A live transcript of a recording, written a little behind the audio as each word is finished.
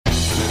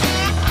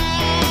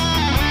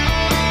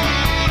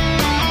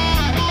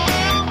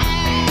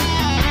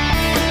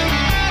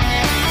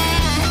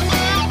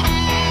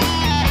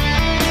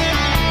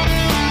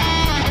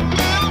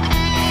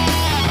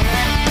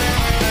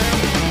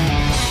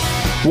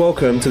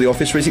Welcome to the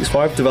Office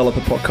 365 Developer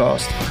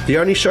Podcast, the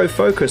only show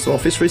focused on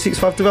Office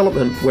 365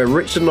 development, where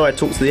Richard and I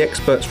talk to the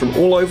experts from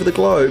all over the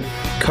globe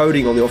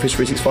coding on the Office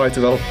 365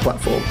 developer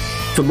platform.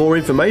 For more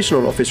information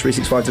on Office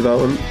 365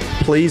 development,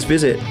 please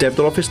visit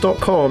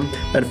dev.office.com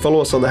and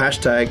follow us on the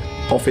hashtag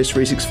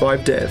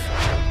Office365Dev.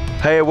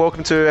 Hey,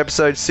 welcome to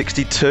episode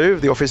 62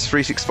 of the Office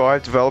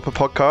 365 Developer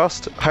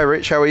Podcast. Hi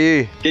Rich, how are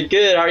you?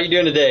 Good. How are you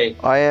doing today?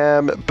 I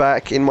am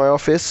back in my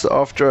office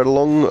after a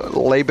long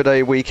Labor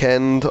Day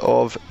weekend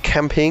of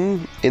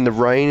camping in the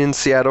rain in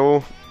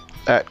Seattle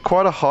at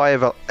quite a high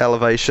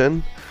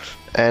elevation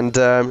and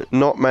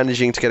not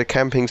managing to get a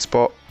camping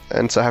spot,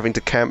 and so having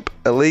to camp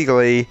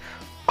illegally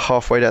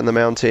halfway down the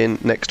mountain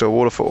next to a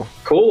waterfall.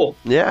 Cool.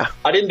 Yeah.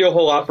 I didn't do a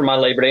whole lot for my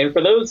Labor Day, and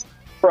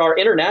for our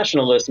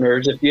international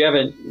listeners, if you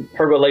haven't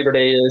heard what Labor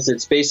Day is,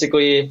 it's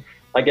basically,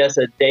 I guess,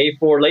 a day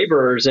for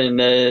laborers in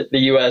the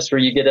U.S. where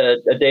you get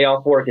a day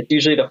off work. It's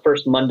usually the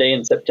first Monday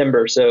in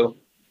September. So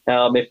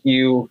if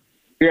you're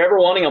ever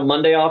wanting a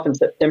Monday off in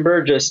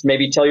September, just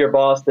maybe tell your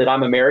boss that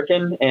I'm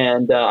American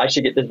and I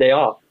should get this day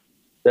off.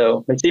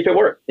 So let's see if it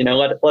works.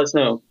 Let us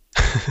know.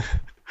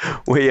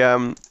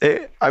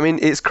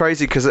 It's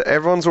crazy because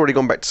everyone's already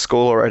gone back to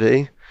school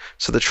already.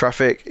 So the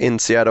traffic in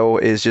Seattle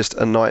is just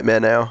a nightmare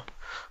now.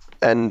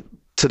 And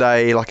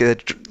today, a lot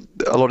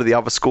of the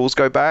other schools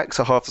go back.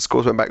 So half the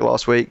schools went back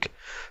last week.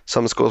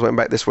 Some schools went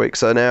back this week.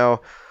 So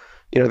now,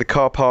 the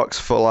car park's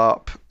full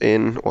up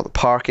in the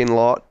parking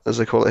lot, as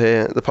they call it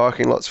here. The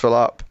parking lot's full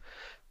up,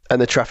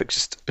 and the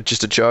traffic's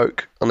just a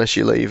joke unless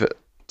you leave at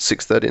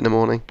 6:30 in the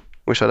morning,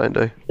 which I don't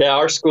do. Yeah,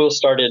 our school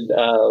started,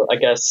 I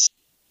guess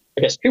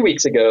 2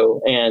 weeks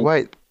ago. And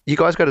wait, you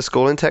guys go to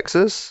school in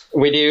Texas?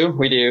 We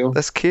do.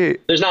 That's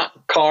cute. There's not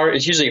cars.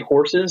 It's usually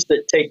horses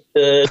that take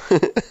the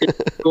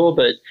school.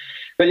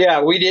 But yeah,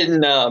 we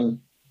didn't.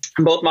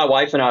 Both my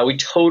wife and I, we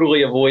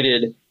totally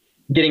avoided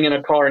getting in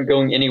a car and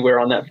going anywhere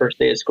on that first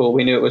day of school.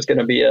 We knew it was going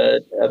to be a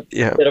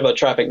bit of a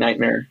traffic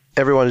nightmare.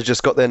 Everyone has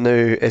just got their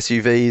new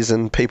SUVs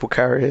and people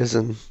carriers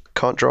and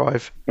can't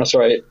drive. That's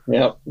right.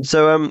 Yeah.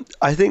 So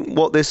I think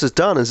what this has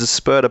done is has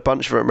spurred a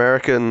bunch of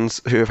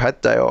Americans who have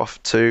had day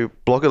off to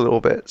blog a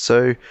little bit.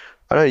 So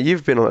I know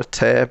you've been on a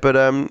tear, but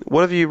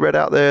what have you read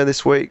out there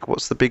this week?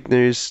 What's the big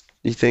news,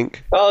 you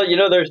think? Well,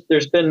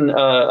 there's been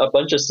a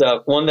bunch of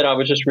stuff. One that I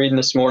was just reading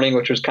this morning,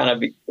 which was kind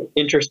of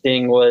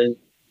interesting, was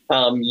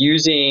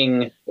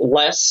using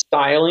less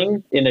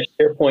styling in a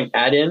SharePoint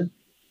add-in.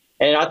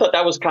 And I thought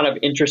that was kind of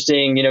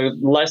interesting.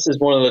 Less is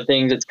one of the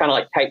things. It's kind of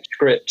like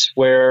TypeScript,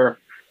 where,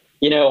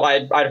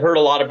 I'd heard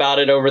a lot about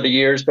it over the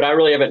years, but I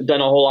really haven't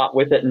done a whole lot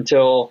with it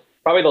until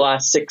probably the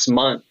last 6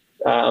 months,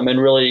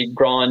 and really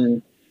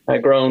grown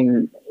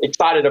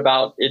excited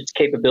about its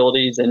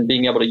capabilities and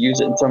being able to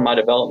use it in some of my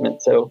development.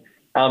 So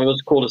it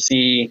was cool to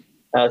see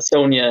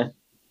Sonia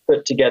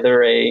put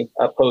together a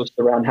post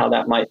around how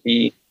that might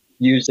be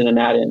used in an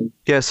add-in.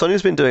 Yeah,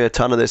 Sonia's been doing a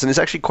ton of this, and it's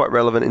actually quite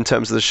relevant in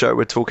terms of the show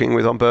we're talking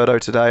with Umberto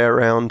today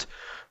around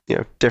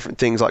different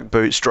things like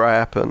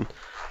Bootstrap, and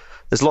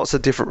there's lots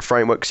of different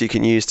frameworks you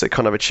can use to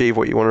kind of achieve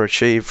what you want to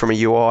achieve from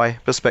a UI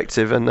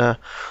perspective, and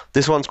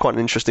this one's quite an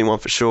interesting one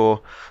for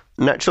sure.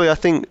 Naturally, I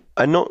think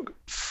I'm not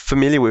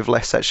familiar with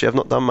Less, actually. I've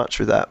not done much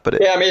with that. But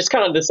it's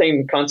kind of the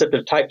same concept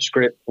of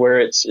TypeScript, where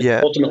it's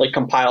ultimately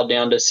compiled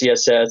down to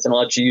CSS and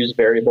lets you use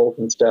variables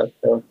and stuff.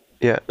 So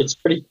yeah, it's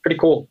pretty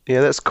cool.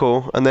 Yeah, that's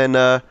cool. And then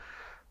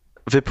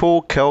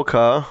Vipul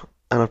Kelkar,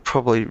 and I've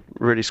probably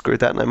really screwed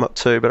that name up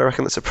too, but I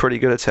reckon that's a pretty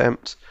good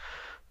attempt,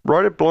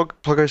 wrote a blog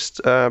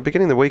post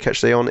beginning of the week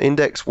actually on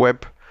Index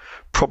Web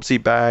Property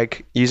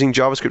Bag using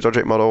JavaScript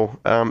object model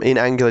in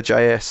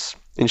AngularJS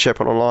in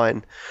SharePoint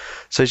Online.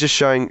 So he's just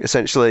showing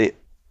essentially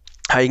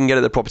how you can get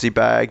at the property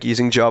bag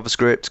using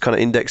JavaScript, kind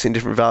of indexing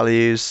different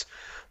values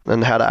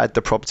and how to add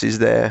the properties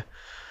there.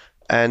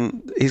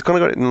 And he's kind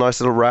of got it in a nice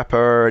little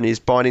wrapper, and he's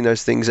binding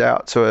those things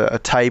out to a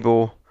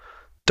table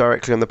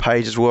directly on the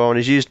page as well. And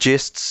he's used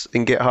gists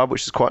in GitHub,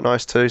 which is quite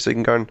nice too. So you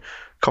can go and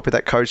copy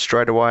that code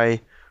straight away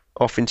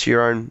off into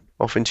your own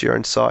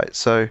site.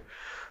 So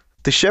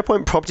the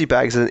SharePoint property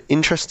bag is an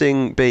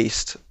interesting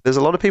beast. There's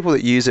a lot of people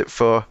that use it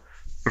for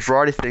a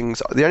variety of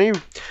things. The only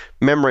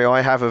memory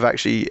I have of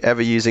actually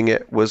ever using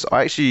it was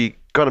I actually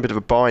got a bit of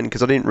a bind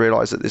because I didn't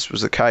realize that this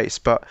was the case,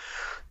 but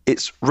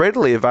it's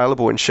readily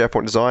available in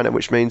SharePoint Designer,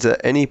 which means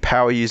that any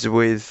power user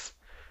with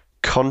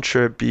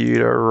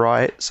contributor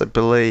rights, I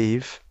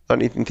believe, I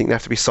don't even think they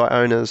have to be site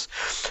owners,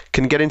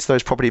 can get into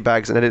those property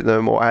bags and edit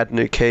them or add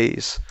new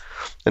keys.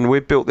 And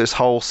we've built this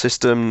whole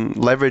system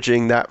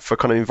leveraging that for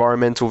kind of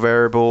environmental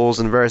variables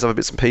and various other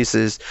bits and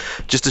pieces,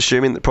 just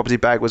assuming that property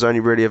bag was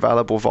only really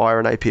available via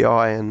an API,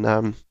 and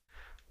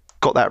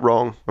got that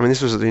wrong. I mean,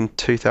 this was in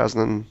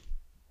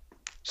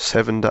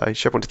 2007 days,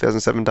 SharePoint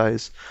 2007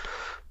 days.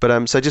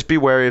 But so just be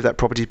wary of that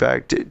property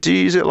bag. Do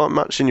you use it like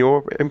much in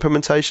your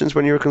implementations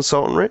when you're a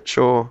consultant, Rich?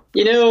 Or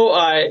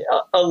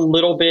a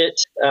little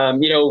bit.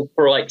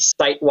 For like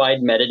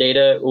site-wide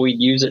metadata, we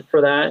use it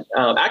for that.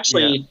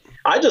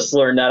 I just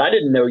learned that. I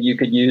didn't know you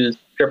could use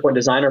SharePoint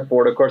Designer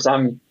for it. Of course,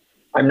 I'm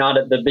I'm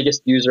not the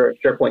biggest user of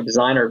SharePoint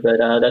Designer, but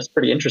that's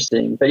pretty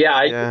interesting. But yeah,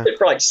 I use it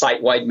for like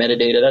site-wide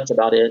metadata. That's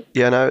about it.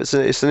 Yeah, no,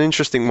 it's an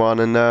interesting one,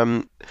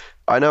 and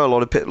I know a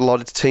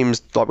lot of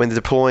teams, like when they're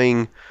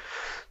deploying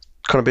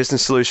kind of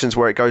business solutions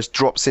where it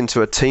drops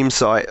into a team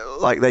site,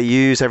 like they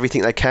use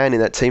everything they can in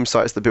that team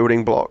site as the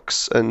building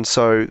blocks, and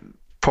so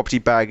property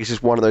bag is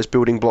just one of those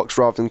building blocks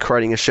rather than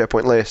creating a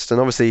SharePoint list. And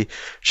obviously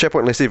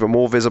SharePoint list is even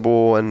more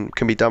visible and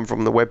can be done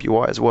from the web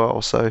UI as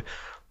well, so it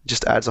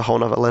just adds a whole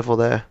nother level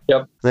there.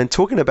 Yep. And then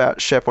talking about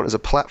SharePoint as a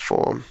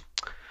platform,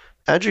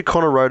 Andrew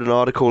Connor wrote an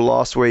article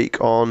last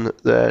week on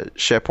the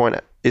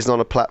SharePoint is not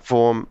a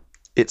platform,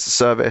 it's a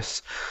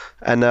service.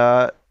 And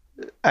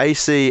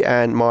AC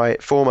and my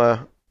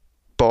former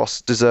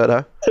boss,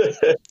 Deserter,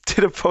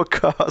 did a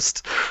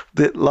podcast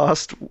that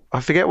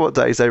I forget what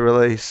days they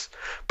release,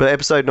 but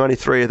episode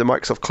 93 of the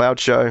Microsoft Cloud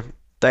Show,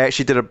 they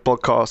actually did a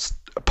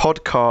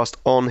podcast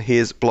on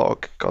his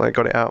blog. I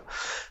got it out.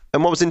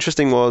 And what was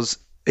interesting was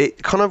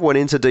it kind of went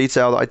into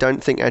detail that I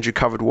don't think Andrew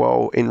covered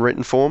well in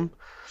written form.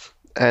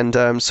 And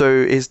so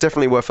it's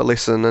definitely worth a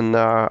listen. And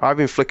I've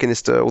been flicking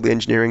this to all the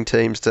engineering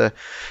teams to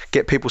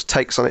get people's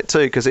takes on it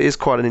too, because it is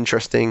quite an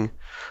interesting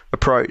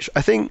approach.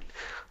 I think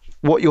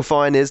what you'll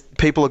find is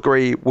people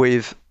agree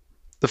with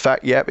the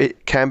fact, yep,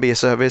 it can be a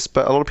service,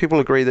 but a lot of people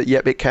agree that,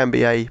 yep, it can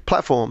be a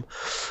platform.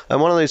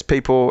 And one of those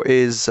people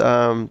is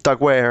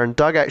Doug Ware, and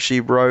Doug actually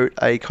wrote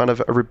a kind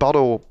of a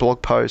rebuttal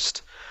blog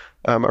post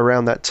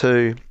around that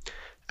too,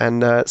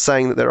 and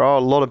saying that there are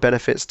a lot of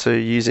benefits to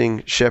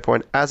using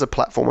SharePoint as a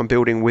platform and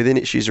building within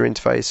its user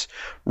interface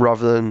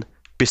rather than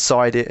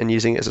beside it and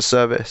using it as a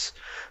service.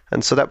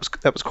 And so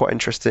that was quite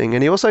interesting.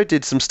 And he also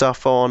did some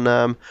stuff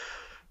on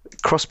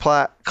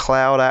cross-plat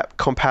cloud app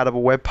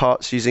compatible web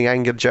parts using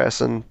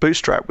AngularJS and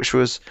Bootstrap, which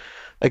was,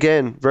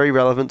 again, very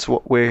relevant to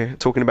what we're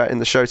talking about in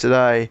the show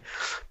today.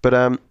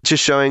 But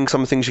just showing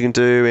some of the things you can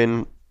do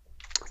in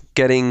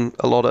getting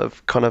a lot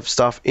of kind of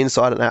stuff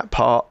inside an app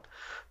part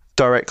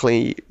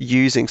directly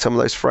using some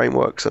of those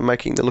frameworks and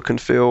making the look and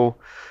feel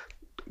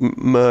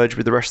merge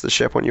with the rest of the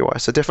SharePoint UI.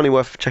 So definitely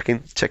worth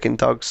checking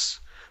Doug's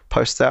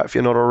post out if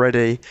you're not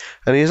already.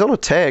 And he's on a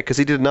tear because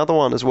he did another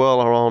one as well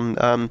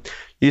on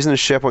using the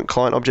SharePoint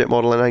client object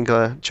model and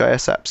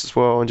AngularJS apps as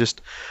well, and just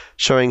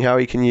showing how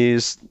he can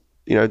use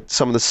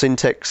some of the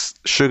syntax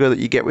sugar that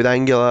you get with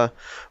Angular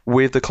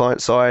with the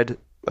client side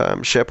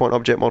SharePoint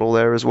object model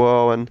there as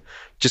well, and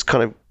just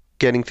kind of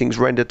getting things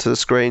rendered to the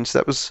screen.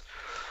 So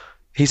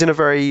he's in a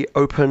very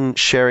open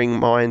sharing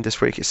mind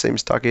this week, it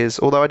seems, Doug is.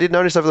 Although I did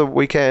notice over the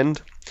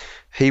weekend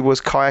he was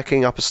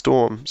kayaking up a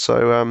storm.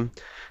 So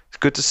it's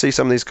good to see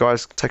some of these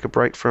guys take a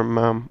break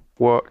from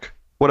work.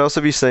 What else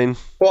have you seen?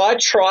 Well, I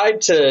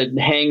tried to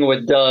hang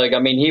with Doug. I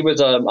mean, he was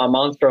a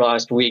monster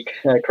last week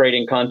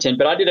creating content,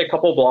 but I did a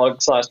couple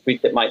blogs last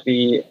week that might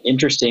be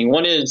interesting.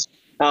 One is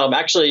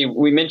actually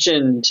we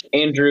mentioned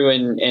Andrew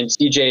and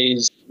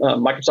CJ's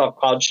Microsoft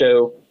Cloud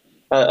Show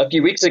a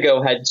few weeks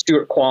ago had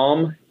Stuart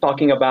Quam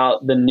talking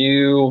about the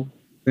new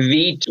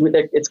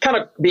it's kind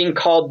of being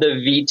called the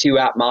V2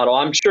 app model.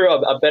 I'm sure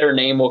a better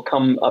name will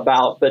come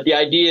about, but the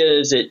idea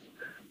is it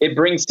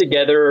brings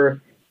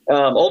together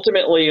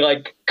ultimately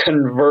like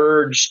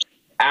converged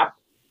app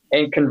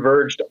and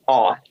converged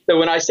auth. So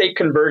when I say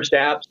converged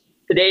apps,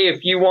 today,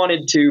 if you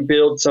wanted to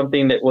build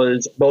something that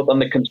was both on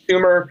the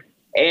consumer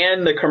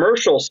and the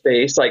commercial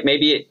space, like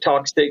maybe it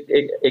talks to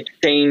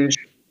Exchange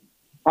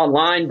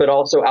Online, but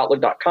also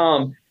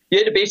Outlook.com, you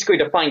had to basically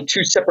define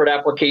two separate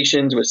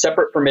applications with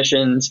separate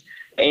permissions.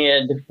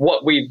 And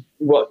what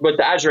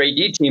the Azure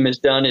AD team has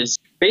done is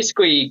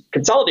basically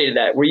consolidated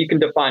that, where you can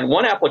define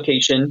one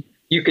application,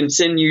 you can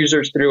send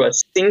users through a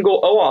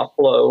single OAuth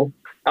flow,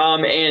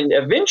 and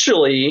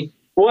eventually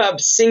we'll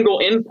have single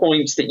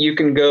endpoints that you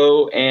can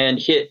go and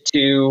hit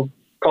to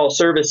call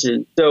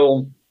services.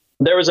 So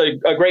there was a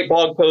great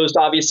blog post.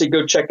 Obviously,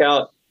 go check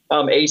out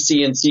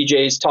AC and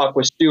CJ's talk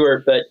with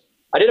Stuart, but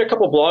I did a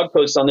couple blog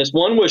posts on this.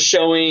 One was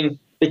showing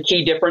the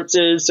key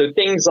differences. So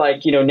things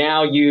like,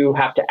 now you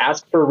have to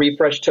ask for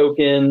refresh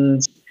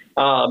tokens.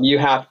 You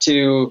have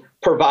to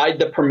provide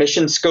the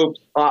permission scope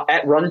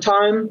at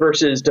runtime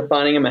versus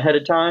defining them ahead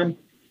of time.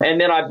 And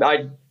then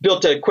I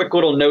built a quick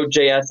little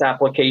Node.js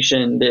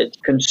application that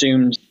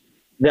consumes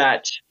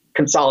that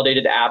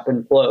consolidated app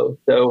and flow.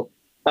 So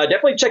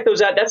definitely check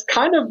those out. That's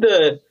kind of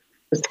the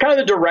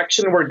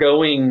direction we're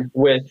going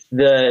with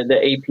the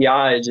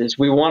APIs. Is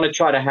we want to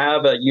try to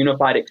have a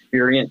unified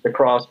experience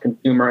across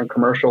consumer and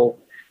commercial.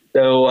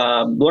 So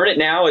learn it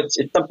now. It's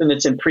something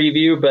that's in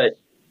preview, but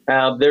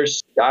I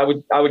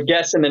would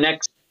guess in the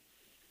next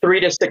 3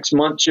 to 6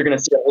 months you're going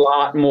to see a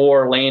lot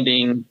more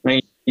landing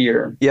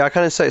here. Yeah, I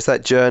kind of say it's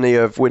that journey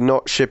of we're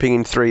not shipping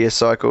in 3-year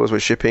cycles, we're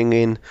shipping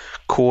in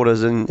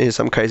quarters, and in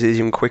some cases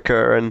even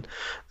quicker. And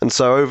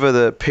so over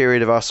the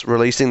period of us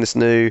releasing this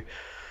new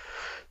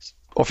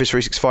Office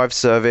 365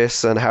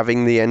 service and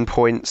having the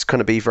endpoints kind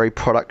of be very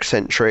product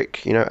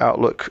centric,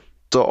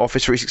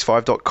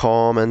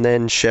 Outlook.office365.com and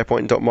then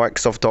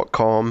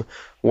SharePoint.microsoft.com,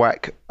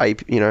 whack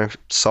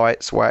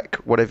sites, whack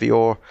whatever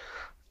your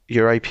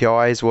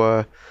APIs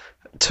were.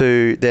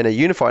 to then a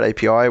unified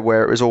API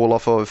where it was all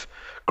off of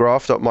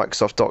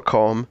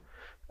graph.microsoft.com,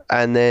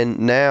 and then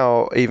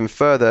now even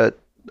further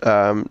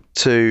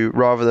to,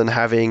 rather than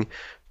having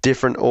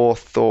different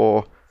auth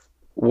or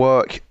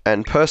work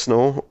and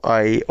personal,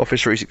 i.e.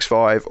 Office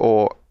 365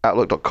 or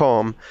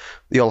Outlook.com,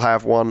 you'll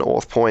have one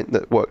auth point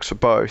that works for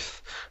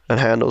both and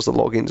handles the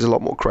logins a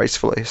lot more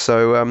gracefully.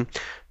 So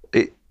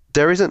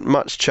there isn't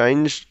much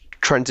change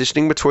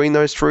transitioning between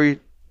those three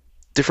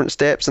different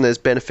steps, and there's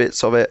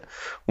benefits of it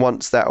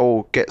once that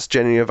all gets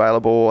generally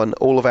available and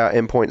all of our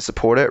endpoints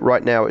support it.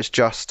 Right now it's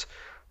just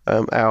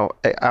our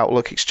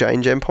Outlook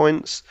Exchange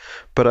endpoints,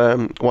 but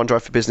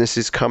OneDrive for Business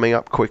is coming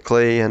up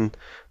quickly, and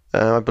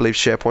I believe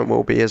SharePoint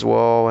will be as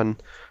well, and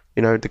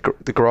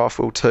the Graph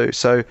will too.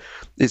 So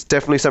it's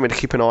definitely something to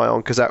keep an eye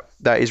on, because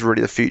that is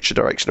really the future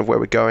direction of where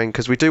we're going,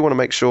 because we do want to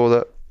make sure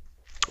that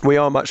we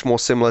are much more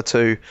similar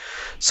to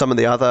some of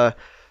the other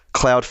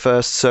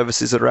cloud-first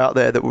services that are out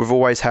there, that we've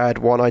always had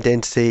one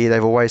identity,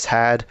 they've always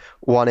had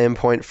one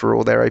endpoint for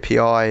all their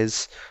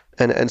APIs,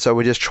 and so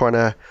we're just trying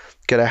to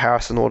get our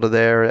house in order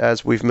there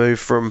as we've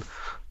moved from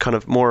kind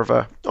of more of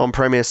a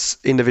on-premise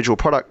individual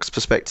products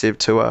perspective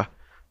to a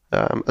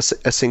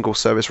single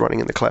service running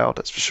in the cloud.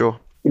 That's for sure.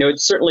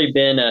 It's certainly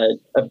been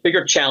a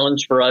bigger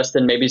challenge for us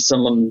than maybe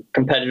some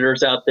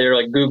competitors out there,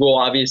 like Google.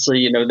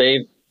 Obviously,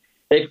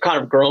 they've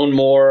kind of grown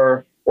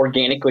more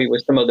organically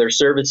with some of their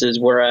services,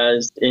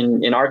 whereas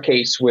in our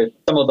case with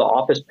some of the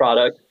Office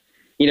products,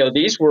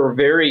 these were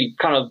very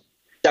kind of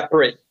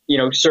separate,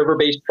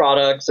 server-based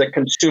products, a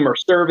consumer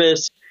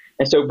service.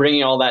 And so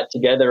bringing all that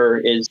together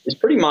is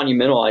pretty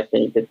monumental, I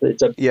think.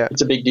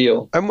 It's a big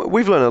deal. And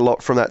we've learned a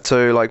lot from that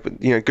too. Like,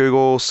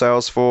 Google,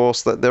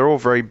 Salesforce, that they're all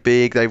very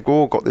big. They've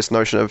all got this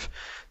notion of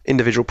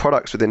individual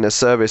products within their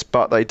service,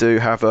 but they do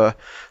have a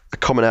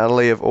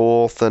commonality of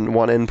auth and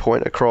one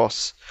endpoint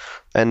across.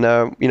 And,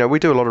 we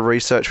do a lot of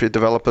research with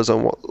developers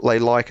on what they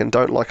like and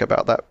don't like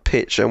about that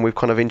pitch, and we've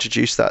kind of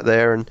introduced that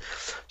there. And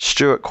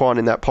Stuart Kwan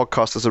in that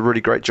podcast does a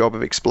really great job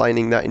of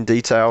explaining that in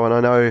detail. And I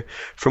know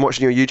from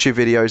watching your YouTube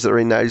videos that are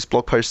in those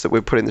blog posts that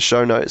we've put in the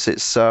show notes,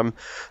 it's a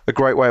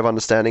great way of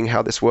understanding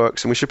how this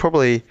works. And we should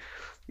probably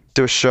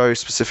do a show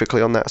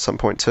specifically on that at some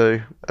point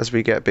too, as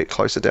we get a bit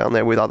closer down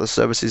there with other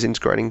services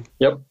integrating.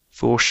 Yep.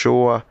 For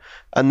sure.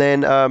 And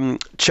then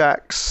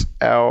Chax,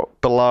 our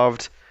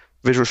beloved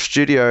Visual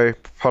Studio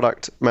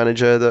product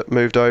manager that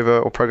moved over,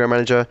 or program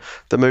manager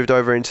that moved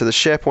over into the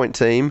SharePoint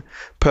team.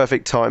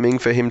 Perfect timing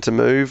for him to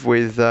move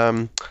with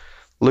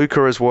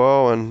Luca as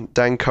well, and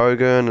Dan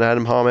Kogan and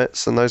Adam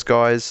Harmetz and those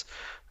guys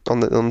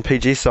on the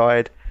PG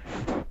side,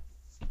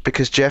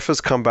 because Jeff has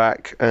come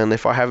back. And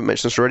if I haven't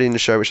mentioned this already in the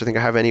show, which I think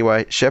I have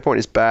anyway, SharePoint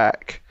is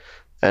back,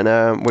 and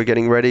we're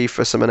getting ready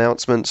for some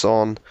announcements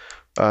on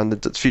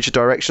the future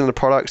direction of the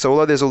product. So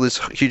although there's all this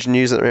huge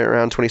news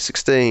around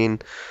 2016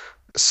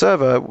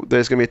 server,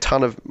 there's going to be a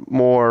ton of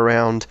more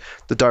around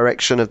the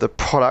direction of the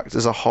product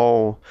as a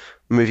whole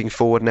moving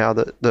forward now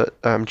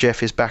that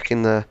Jeff is back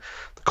in the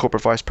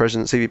corporate vice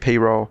president CVP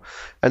role.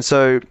 And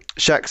so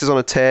Chax is on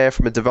a tear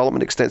from a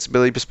development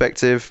extensibility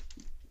perspective,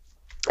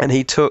 and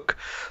he took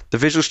the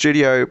Visual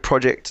Studio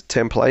project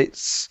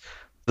templates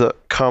that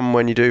come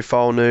when you do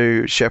file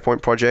new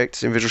SharePoint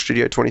projects in Visual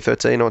Studio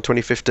 2013 or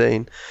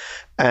 2015,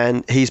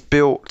 and he's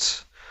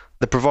built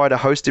the provider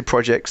hosted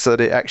project so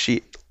that it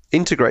actually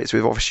integrates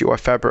with Office UI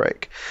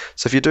Fabric.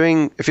 So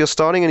if you're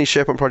starting any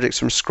SharePoint projects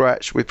from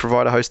scratch with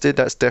provider hosted,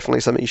 that's definitely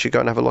something you should go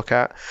and have a look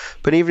at.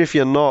 But even if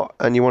you're not,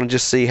 and you want to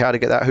just see how to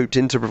get that hooped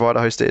into provider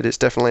hosted, it's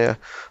definitely a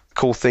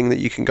cool thing that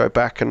you can go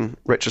back and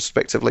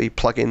retrospectively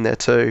plug in there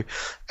too.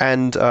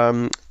 And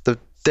the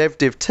dev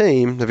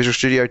team, the Visual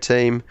Studio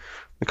team,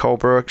 Nicole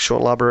Burke,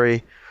 Sean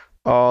Lubbery,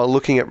 are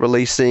looking at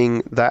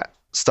releasing that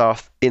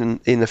stuff in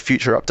the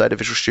future update of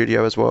Visual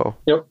Studio as well.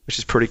 Yep. Which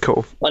is pretty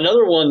cool.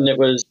 Another one that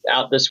was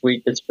out this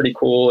week that's pretty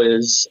cool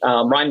is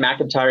Ryan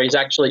McIntyre. He's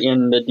actually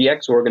in the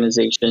DX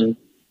organization.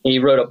 He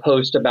wrote a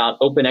post about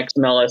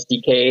OpenXML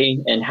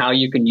SDK and how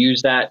you can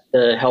use that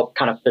to help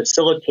kind of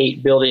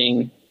facilitate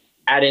building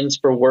add-ins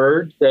for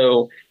Word.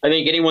 So I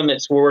think anyone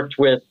that's worked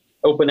with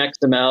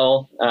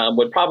OpenXML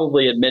would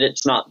probably admit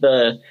it's not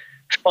the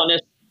funnest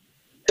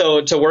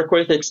to work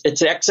with. It's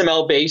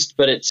XML based,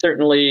 but it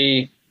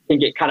certainly can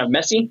get kind of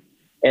messy.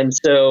 And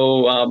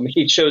so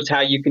he shows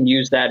how you can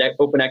use that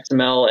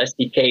OpenXML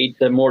SDK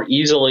to more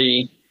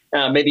easily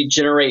maybe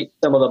generate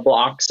some of the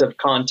blocks of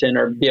content,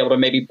 or be able to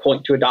maybe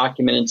point to a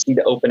document and see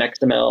the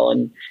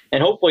OpenXML,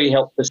 and hopefully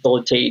help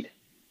facilitate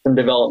some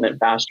development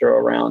faster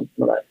around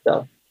some of that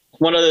stuff.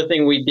 One other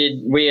thing we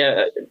did,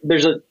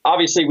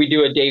 obviously we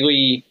do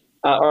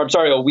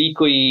a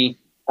weekly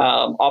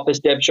Office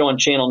Dev Show on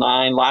Channel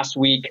 9. Last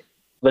week,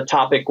 the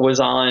topic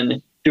was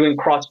on doing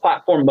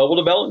cross-platform mobile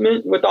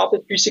development with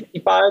Office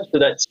 365. So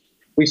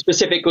we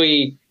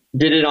specifically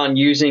did it on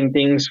using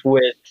things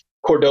with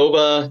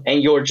Cordova,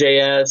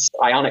 AngularJS,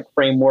 Ionic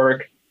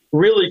Framework.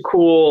 Really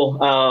cool.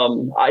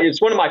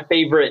 It's one of my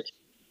favorite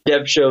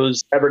dev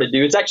shows ever to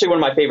do. It's actually one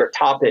of my favorite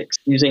topics,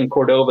 using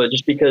Cordova,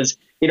 just because,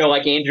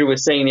 like Andrew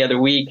was saying the other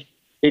week,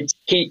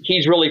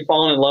 he's really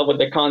fallen in love with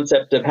the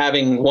concept of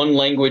having one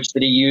language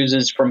that he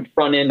uses from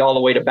front end all the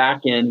way to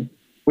back end,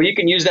 where you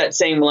can use that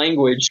same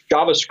language,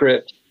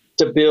 JavaScript,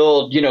 to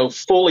build,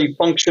 fully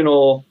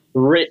functional,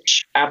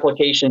 rich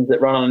applications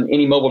that run on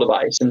any mobile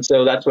device. And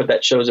so that's what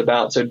that show's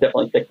about. So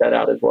definitely check that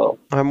out as well.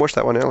 I haven't watched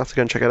that one yet. I'll have to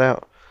go and check it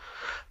out.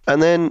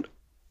 And then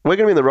we're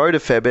going to be on the road a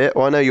fair bit.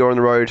 Well, I know you're on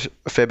the road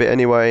a fair bit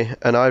anyway,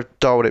 and I've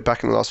dialed it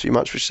back in the last few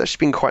months, which has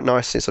actually been quite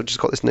nice since I've just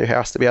got this new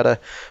house to be able to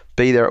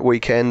be there at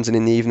weekends and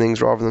in the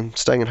evenings rather than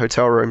staying in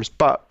hotel rooms.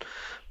 But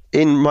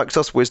in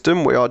Microsoft's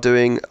wisdom, we are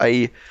doing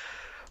a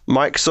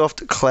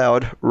Microsoft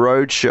Cloud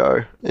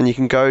Roadshow, and you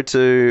can go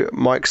to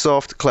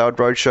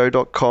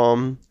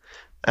microsoftcloudroadshow.com,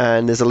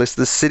 and there's a list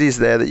of the cities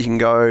there that you can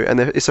go, and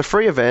it's a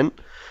free event,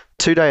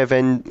 2-day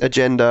event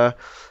agenda,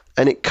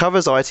 and it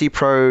covers IT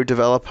pro,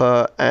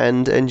 developer,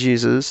 and end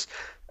users.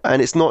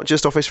 And it's not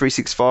just Office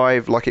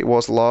 365 like it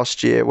was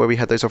last year where we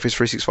had those Office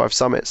 365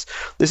 summits.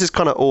 This is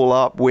kind of all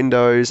up,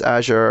 Windows,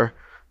 Azure,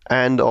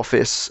 and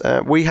Office.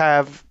 We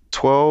have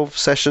 12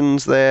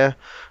 sessions there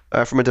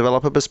from a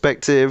developer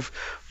perspective.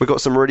 We've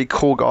got some really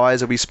cool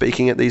guys who'll be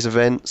speaking at these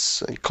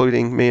events,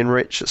 including me and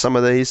Rich at some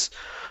of these.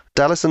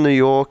 Dallas and New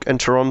York and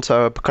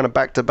Toronto are kind of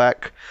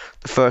back-to-back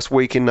the first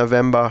week in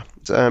November.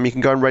 You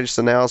can go and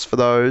register now for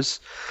those.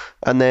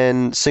 And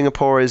then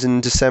Singapore is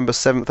in December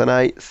 7th and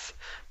 8th.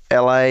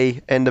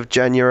 LA, end of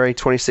January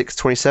 26th,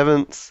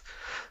 27th.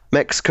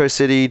 Mexico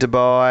City,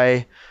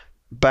 Dubai,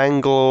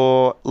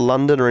 Bangalore,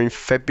 London are in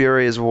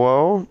February as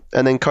well.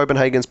 And then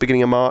Copenhagen's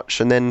beginning of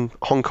March. And then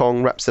Hong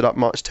Kong wraps it up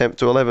March 10th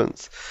to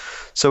 11th.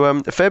 So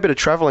a fair bit of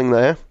traveling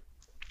there.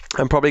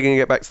 I'm probably going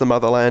to get back to the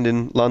motherland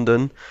in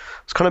London.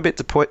 I was kind of a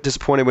bit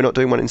disappointed we're not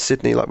doing one in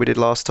Sydney like we did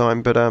last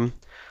time, but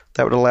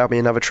that would allow me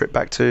another trip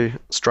back to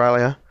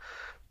Australia.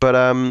 But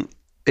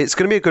it's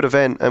going to be a good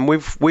event, and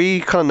we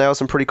kind of nailed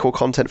some pretty cool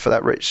content for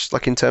that, Rich,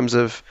 like in terms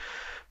of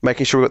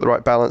making sure we got the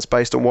right balance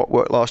based on what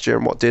worked last year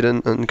and what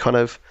didn't, and kind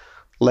of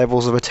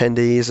levels of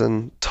attendees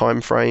and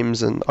time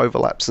frames and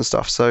overlaps and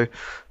stuff. So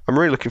I'm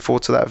really looking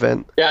forward to that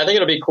event. Yeah, I think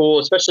it'll be cool,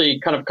 especially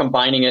kind of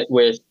combining it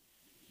with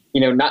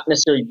not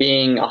necessarily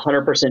being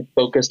 100%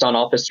 focused on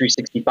Office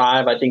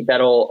 365. I think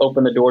that'll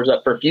open the doors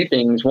up for a few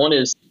things. One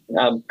is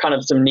kind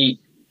of some neat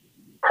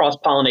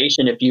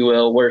cross-pollination, if you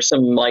will, where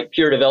some like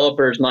pure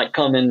developers might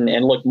come in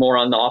and look more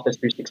on the Office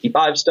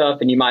 365 stuff,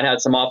 and you might have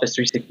some Office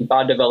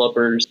 365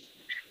 developers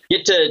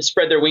get to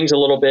spread their wings a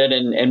little bit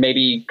and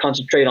maybe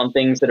concentrate on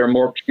things that are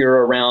more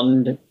pure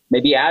around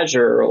maybe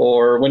Azure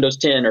or Windows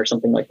 10 or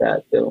something like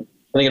that. So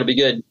I think it'll be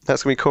good.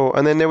 That's going to be cool.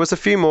 And then there was a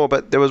few more,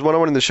 but there was one I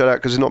wanted to shout out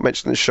because it's not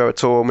mentioned in the show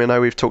at all. I know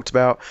we've talked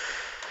about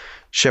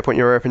SharePoint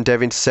Europe and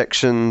Dev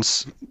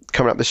Intersections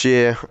coming up this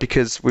year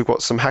because we've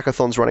got some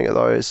hackathons running at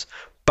those.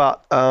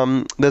 But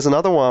there's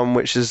another one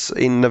which is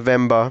in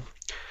November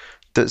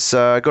that's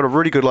got a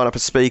really good lineup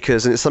of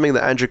speakers, and it's something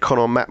that Andrew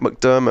Connell and Matt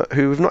McDermott,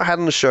 who we've not had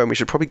on the show, and we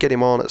should probably get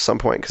him on at some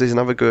point because he's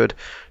another good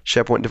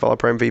SharePoint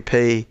developer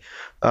MVP.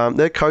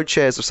 They're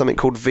co-chairs of something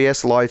called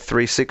VS Live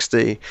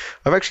 360.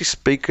 I've actually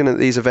spoken at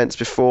these events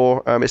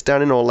before. It's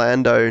down in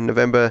Orlando,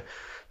 November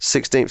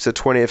 16th to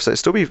 20th, so it'll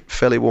still be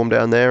fairly warm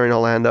down there in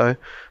Orlando.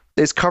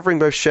 It's covering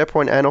both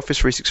SharePoint and Office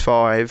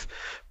 365,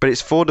 but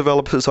it's for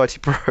developers,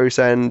 IT pros,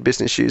 and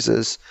business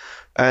users.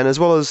 And as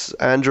well as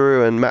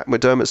Andrew and Matt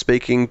McDermott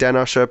speaking, Dan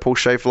Usher, Paul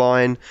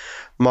Schaeflein,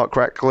 Mark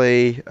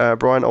Rackley,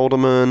 Brian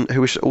Alderman,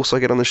 who we should also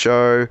get on the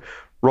show,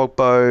 Rob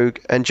Bogue,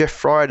 and Jeff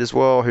Fried as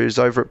well, who's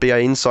over at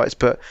BA Insights,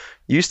 but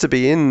used to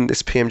be in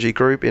this PMG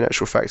group, in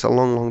actual fact, a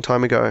long, long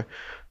time ago.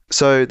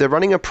 So they're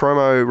running a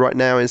promo right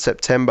now in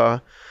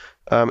September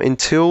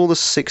until the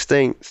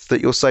 16th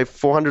that you'll save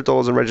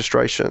 $400 in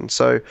registration.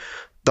 So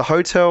the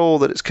hotel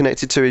that it's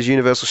connected to is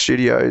Universal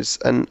Studios.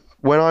 And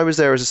when I was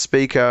there as a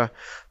speaker,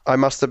 I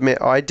must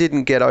admit, I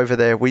didn't get over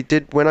there. We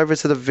went over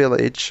to the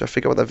Village. I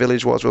forget what the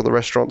Village was, where all the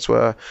restaurants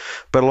were.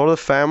 But a lot of the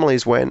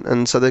families went.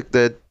 And so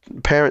the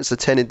parents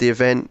attended the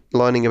event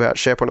learning about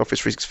SharePoint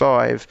Office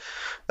 365.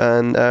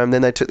 And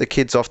then they took the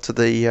kids off to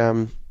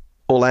the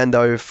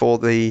Orlando for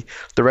the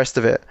rest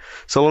of it.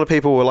 So a lot of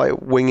people were like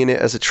winging it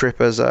as a trip,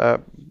 as a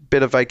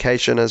bit of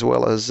vacation, as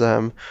well as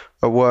a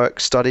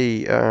work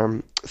study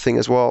thing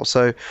as well.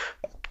 So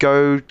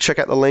go check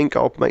out the link.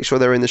 I'll make sure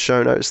they're in the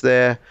show notes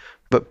there.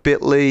 But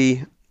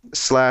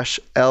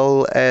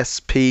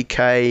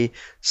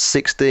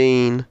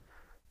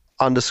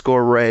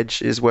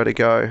bit.ly/LSPK16_reg is where to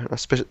go. I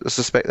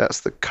suspect that's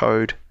the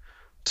code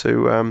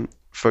to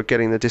for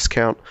getting the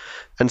discount.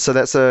 And so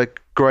that's a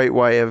great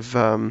way of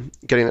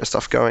getting that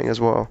stuff going as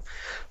well.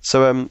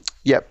 So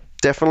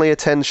definitely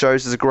attend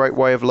shows. It's a great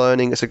way of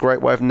learning. It's a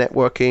great way of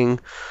networking.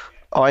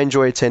 I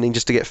enjoy attending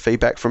just to get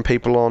feedback from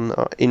people on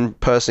in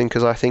person,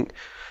 because I think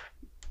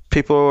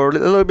people are a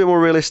little bit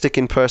more realistic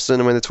in person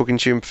and when they're talking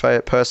to you in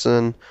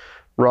person,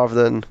 rather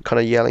than kind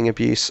of yelling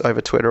abuse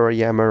over Twitter or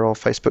Yammer or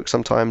Facebook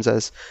sometimes,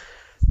 as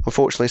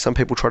unfortunately some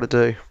people try to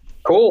do.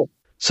 Cool.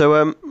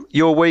 So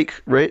your week,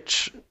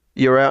 Rich,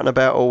 you're out and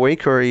about all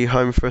week, or are you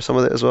home for some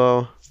of it as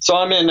well? So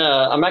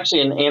I'm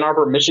actually in Ann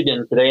Arbor,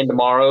 Michigan today and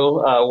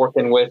tomorrow,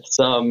 working with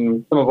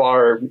some of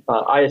our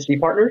ISV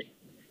partners.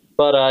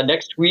 But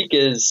next week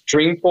is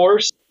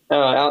Dreamforce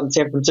out in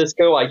San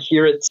Francisco. I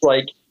hear it's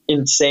like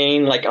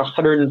insane, like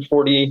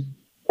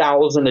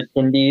 140,000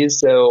 attendees.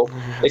 So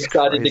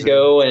excited to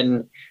go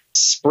and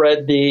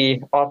spread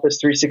the Office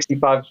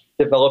 365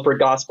 developer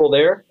gospel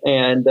there.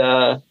 And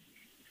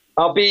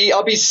I'll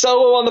be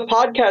solo on the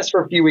podcast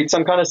for a few weeks.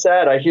 I'm kind of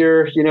sad. I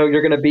hear,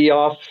 you're going to be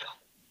off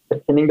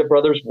attending the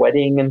brother's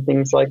wedding and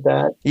things like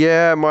that.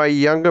 Yeah, my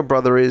younger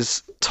brother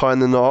is tying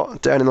the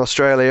knot down in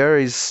Australia.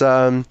 He's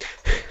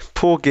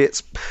poor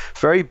Git's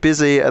very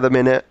busy at the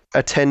minute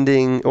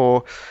attending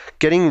or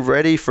getting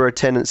ready for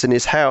attendance in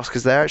his house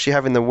because they're actually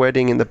having the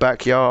wedding in the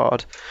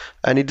backyard.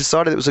 And he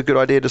decided it was a good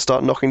idea to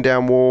start knocking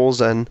down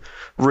walls and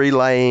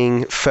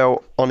relaying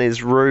felt on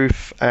his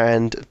roof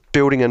and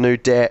building a new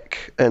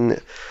deck.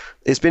 And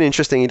it's been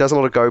interesting. He does a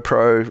lot of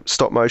GoPro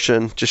stop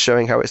motion, just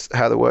showing how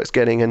the work's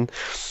getting. And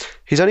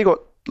he's only got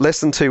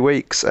less than 2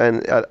 weeks,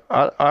 and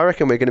I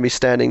reckon we're going to be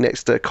standing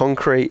next to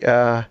concrete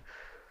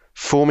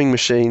forming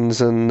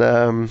machines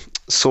and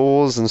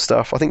saws and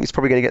stuff. I think he's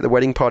probably going to get the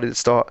wedding party to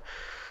start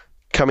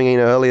coming in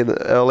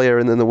earlier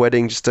and then the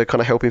wedding just to kind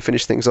of help him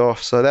finish things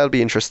off. So that'll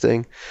be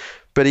interesting.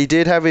 But he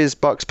did have his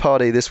Bucks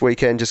party this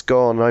weekend just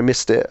gone, and I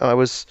missed it. I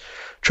was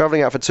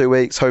traveling out for 2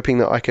 weeks hoping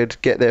that I could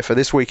get there for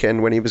this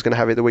weekend when he was going to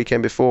have it the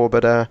weekend before.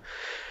 But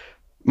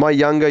my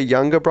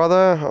younger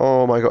brother,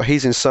 oh my God,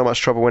 he's in so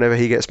much trouble whenever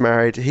he gets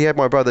married. He had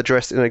my brother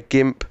dressed in a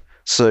GIMP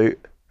suit,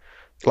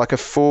 like a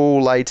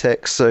full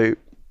latex suit,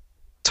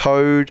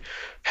 towed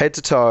head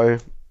to toe.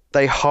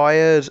 They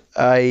hired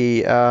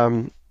a, I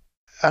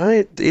don't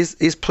know,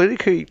 is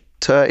politically,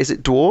 is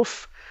it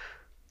dwarf?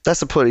 That's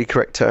the politically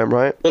correct term,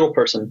 right? Little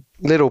person.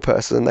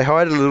 They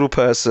hired a little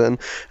person,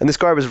 and this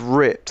guy was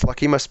ripped. Like,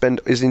 he must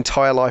spend his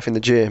entire life in the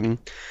gym.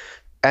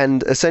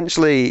 And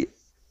essentially,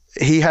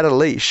 he had a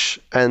leash,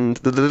 and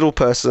the little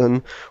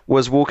person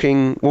was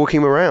walking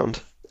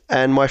around.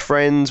 And my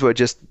friends were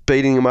just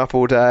beating him up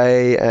all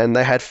day, and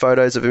they had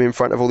photos of him in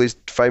front of all these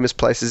famous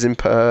places in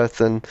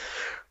Perth, and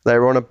they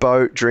were on a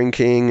boat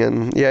drinking,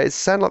 and yeah, it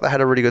sounded like they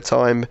had a really good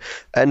time.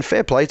 And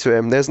fair play to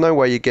him. There's no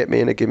way you get me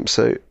in a GIMP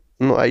suit.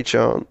 Not a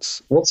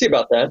chance. We'll see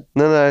about that.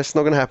 No, it's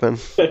not going to happen.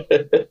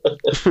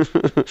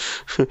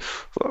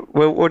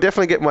 We'll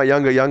definitely get my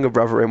younger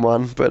brother in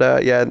one.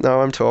 But yeah,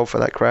 no, I'm too old for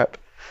that crap.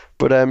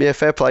 But yeah,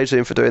 fair play to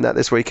him for doing that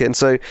this weekend.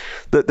 So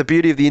the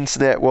beauty of the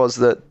internet was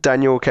that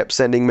Daniel kept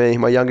sending me,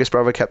 my youngest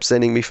brother kept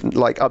sending me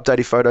like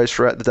updated photos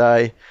throughout the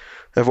day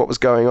of what was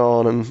going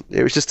on. And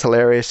it was just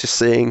hilarious just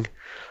seeing,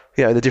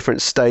 the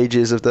different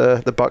stages of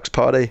the Bucks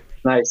party.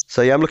 Nice.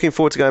 So yeah, I'm looking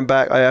forward to going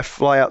back. I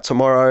fly out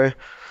tomorrow.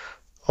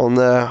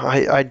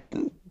 I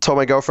told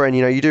my girlfriend,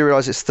 you do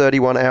realize it's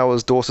 31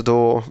 hours door to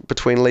door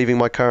between leaving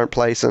my current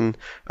place and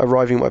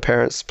arriving at my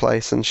parents'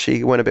 place, and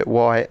she went a bit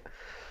white.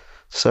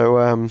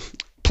 So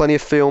plenty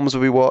of films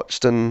will be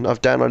watched, and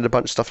I've downloaded a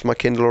bunch of stuff to my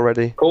Kindle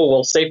already. Cool.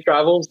 Well, safe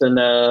travels, and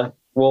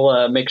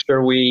we'll make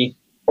sure we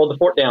hold the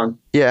fort down.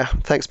 Yeah,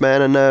 thanks,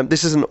 man. And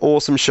this is an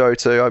awesome show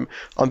too.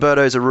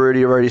 Umberto's a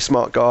really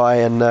smart guy,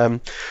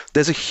 and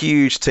there's a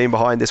huge team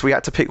behind this. We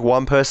had to pick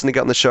one person to get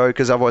on the show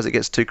because otherwise it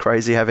gets too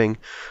crazy having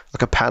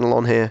like a panel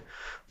on here.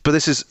 But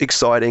this is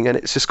exciting, and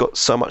it's just got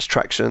so much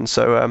traction.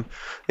 So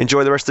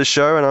enjoy the rest of the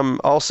show, and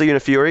I'll see you in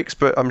a few weeks,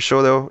 but I'm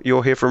sure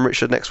you'll hear from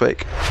Richard next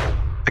week.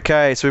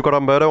 Okay, so we've got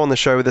Umberto on the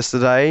show with us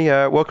today.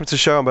 Welcome to the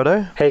show,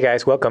 Umberto. Hey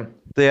guys, welcome.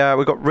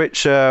 We've got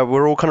Rich.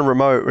 We're all kind of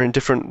remote. We're in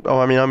different.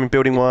 I'm in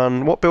building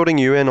 1. What building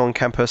are you in on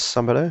campus,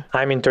 Umberto?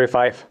 I'm in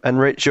 35. And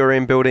Rich, you're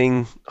in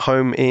building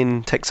home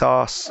in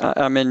Texas.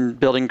 I'm in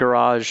building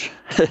garage.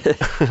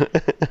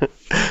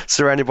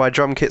 Surrounded by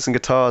drum kits and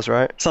guitars,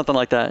 right? Something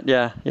like that.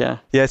 Yeah. Yeah,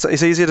 it's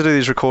easier to do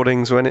these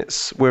recordings when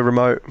we're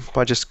remote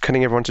by just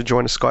getting everyone to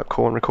join a Skype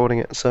call and recording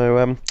it. So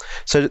I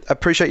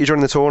appreciate you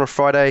joining the tour on a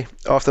Friday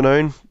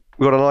afternoon.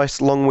 We've got a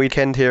nice long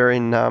weekend here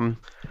in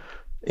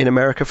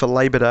America for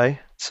Labor Day.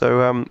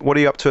 So what are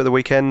you up to at the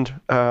weekend,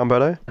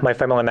 Umberto? My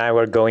family and I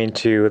were going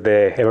to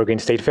the Evergreen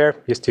State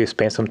Fair just to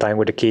spend some time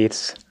with the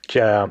kids,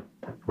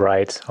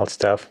 rides, all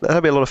stuff.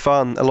 That'll be a lot of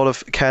fun, a lot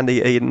of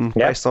candy eaten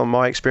based on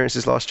my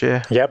experiences last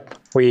year. Yep.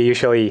 We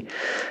usually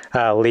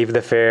leave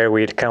the fair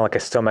with kind of like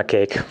a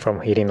stomachache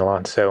from eating a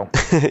lot. So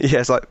yeah,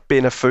 it's like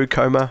being a food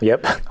coma.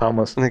 Yep,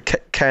 almost. And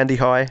candy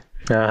high.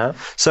 Uh-huh.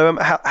 So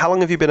how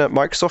long have you been at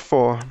Microsoft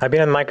for? I've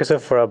been at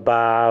Microsoft for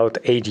about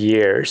 8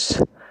 years.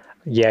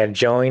 Yeah, I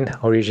joined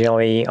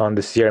originally on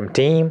the CRM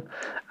team,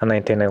 and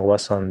then I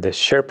was on the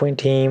SharePoint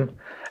team,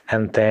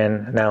 and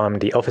then now I'm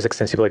the Office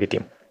Extensibility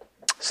team.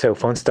 So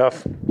fun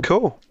stuff.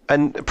 Cool.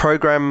 And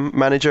program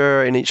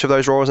manager in each of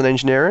those roles in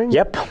engineering?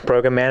 Yep,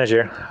 program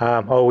manager.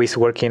 Always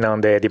working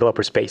on the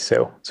developer space,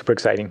 so super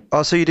exciting.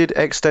 Oh, so you did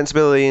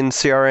extensibility in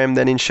CRM,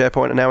 then in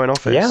SharePoint, and now in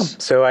Office? Yeah,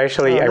 so I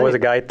was a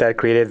guy that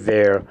created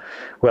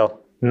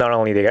not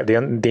only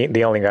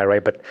the only guy,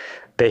 right, but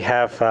they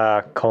have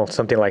called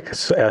something like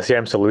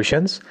CRM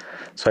Solutions.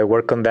 So I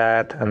work on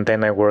that, and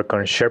then I work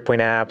on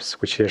SharePoint apps,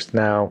 which is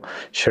now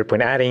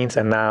SharePoint add-ins,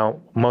 and now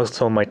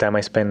most of my time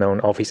I spend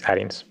on Office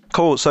add-ins.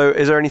 Cool. So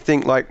is there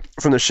anything like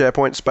from the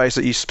SharePoint space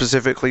that you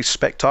specifically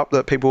spec'd up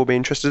that people will be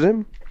interested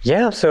in?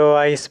 Yeah, so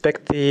I spec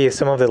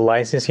some of the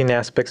licensing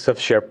aspects of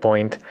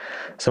SharePoint,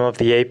 some of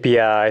the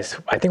APIs.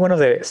 I think one of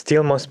the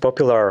still most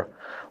popular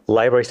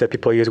libraries that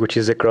people use, which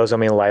is the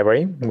cross-domain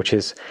library,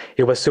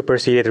 it was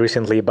superseded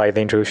recently by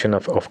the introduction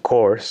of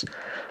CORS.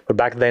 But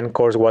back then,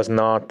 CORS was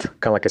not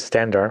kind of like a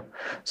standard.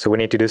 So we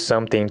need to do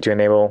something to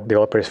enable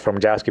developers from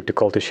JavaScript to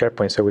call to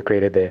SharePoint. So we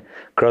created the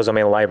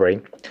cross-domain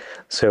library.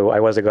 So I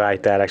was the guy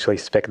that actually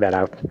spec'd that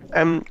out.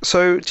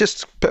 So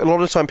just a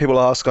lot of time people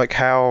ask like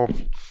how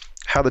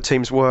the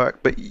teams work,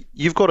 but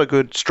you've got a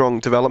good, strong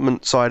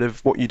development side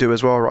of what you do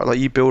as well, right? Like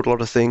you build a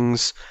lot of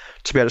things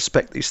to be able to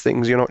spec these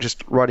things. You're not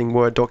just writing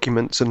Word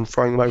documents and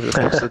throwing them over the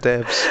fence to the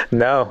devs.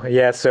 No,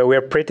 yeah. So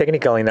we're pretty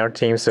technical in our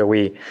team. So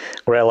we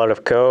write a lot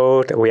of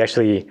code. We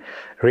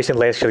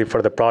recently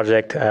for the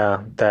project,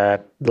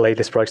 the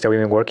latest project that we've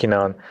been working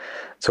on,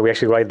 so we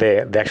actually write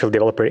the actual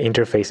developer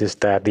interfaces,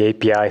 the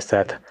APIs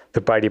that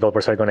the party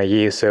developers are going to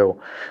use. So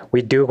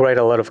we do write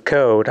a lot of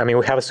code. I mean,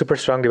 we have a super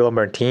strong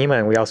developer team,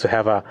 and we also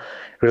have a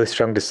really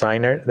strong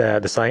design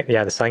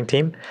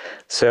team.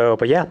 So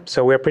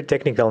we're pretty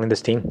technical in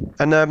this team.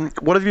 And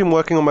what have you been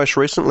working on most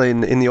recently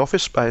in the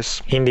Office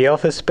space? In the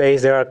Office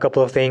space, there are a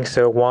couple of things.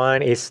 So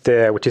one is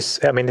this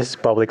is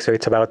public, so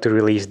it's about to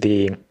release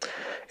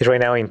it's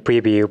right now in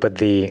preview, but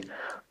the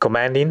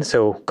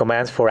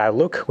commands for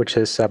Outlook, which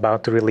is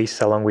about to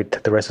release along with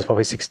the rest of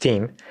Office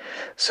 16.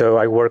 So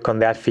I work on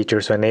that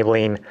feature, so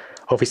enabling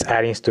Office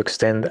add-ins to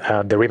extend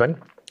the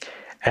ribbon.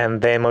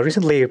 And then more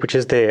recently, which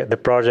is the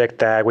project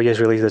that we just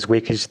released this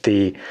week, is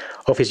the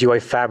Office UI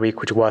Fabric,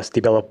 which was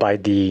developed by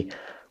the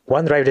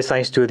OneDrive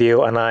Design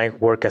Studio, and I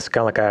work as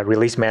kind of like a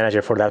release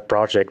manager for that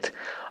project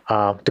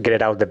to get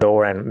it out the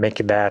door and make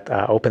that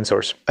open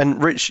source.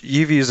 And Rich,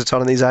 you've used a ton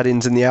of these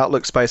add-ins in the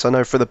Outlook space. I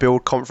know for the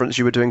Build conference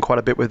you were doing quite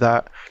a bit with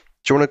that.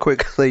 Do you want to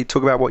quickly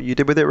talk about what you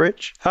did with it,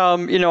 Rich?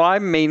 I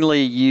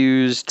mainly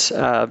used,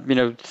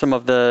 some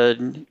of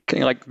the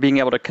like being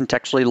able to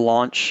contextually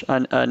launch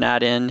an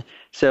add-in.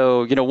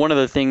 So, one of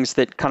the things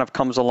that kind of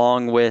comes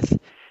along with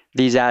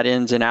these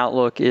add-ins in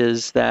Outlook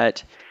is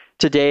that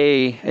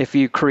today, if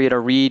you create a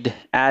read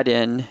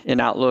add-in in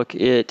Outlook,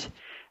 it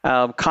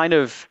kind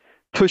of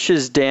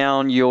pushes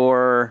down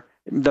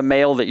the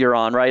mail that you're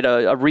on, right?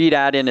 A read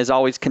add-in is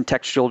always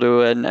contextual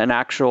to an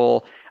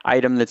actual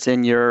item that's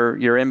in your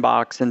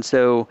inbox. And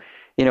so,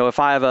 if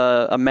I have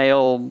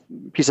a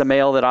piece of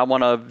mail that I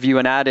want to view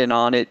an add-in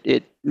on,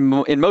 it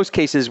in most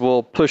cases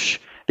will push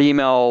the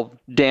email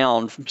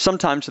down,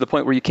 sometimes to the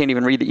point where you can't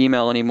even read the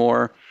email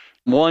anymore.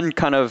 One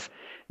kind of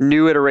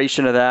new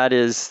iteration of that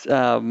is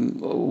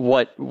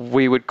what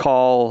we would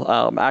call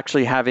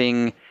actually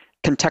having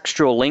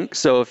contextual links.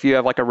 So if you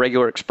have like a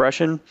regular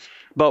expression,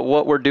 but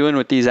what we're doing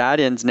with these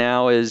add-ins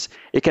now is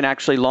it can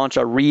actually launch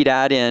a read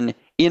add-in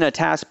in a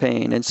task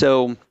pane. And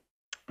so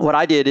what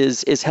I did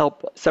is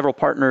help several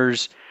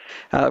partners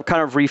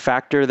kind of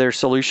refactor their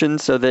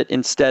solutions so that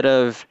instead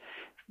of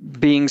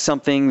being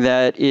something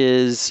that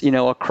is,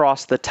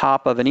 across the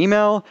top of an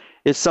email,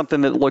 it's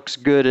something that looks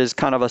good as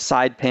kind of a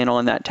side panel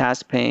in that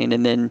task pane,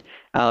 and then,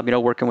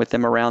 working with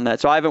them around that.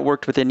 So I haven't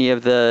worked with any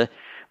of the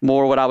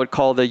more what I would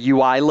call the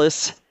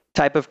UI-less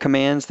type of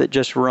commands that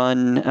just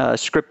run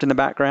script in the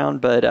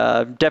background, but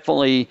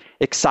definitely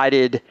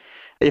excited,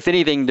 if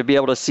anything, to be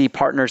able to see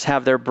partners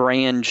have their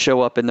brand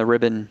show up in the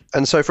ribbon.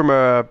 And so from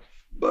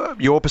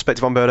your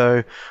perspective,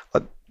 Umberto,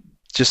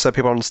 just so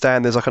people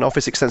understand, there's like an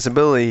Office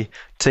extensibility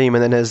team,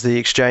 and then there's the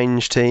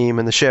Exchange team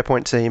and the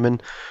SharePoint team.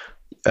 And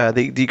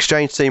the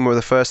Exchange team were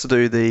the first to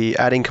do the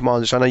add-in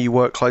commands, which I know you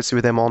work closely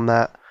with them on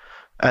that.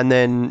 And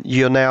then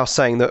you're now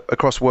saying that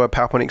across Word,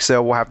 PowerPoint,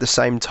 Excel will have the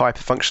same type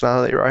of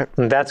functionality, right?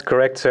 That's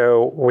correct.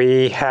 So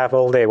we have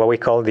all what we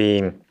call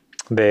the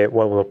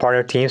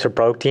partner teams or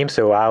product teams,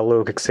 so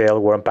Outlook, Excel,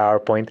 Word, and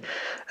PowerPoint.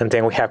 And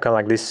then we have kind of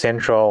like this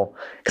central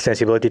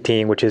extensibility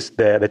team, which is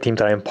the team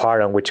that I'm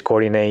part of, which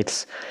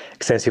coordinates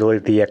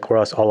extensibility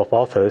across all of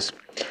Office.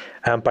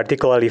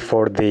 Particularly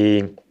for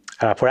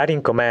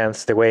adding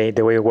commands, the way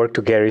we work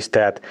together is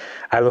that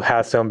Outlook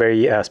has some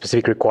very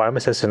specific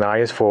requirements and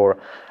scenarios for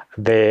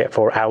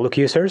Outlook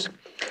users.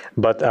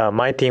 But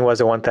my team was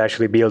the one to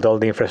actually build all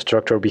the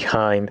infrastructure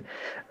behind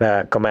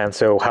the command.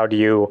 So how do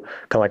you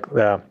kind of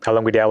like,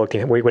 along with the Outlook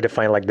team, we would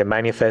define like the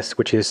manifest,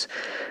 which is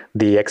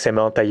the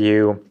XML that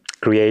you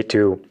create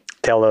to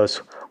tell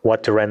us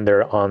what to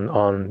render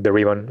on the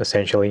ribbon,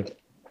 essentially.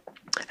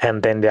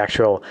 And then the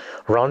actual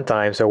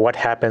runtime. So what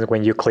happens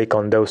when you click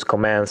on those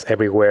commands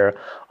everywhere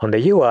on the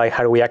UI?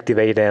 How do we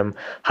activate them?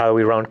 How do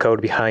we run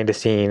code behind the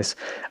scenes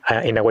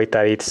in a way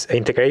that it's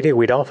integrated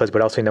with Office,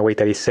 but also in a way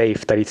that is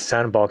safe, that it's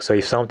sandbox. So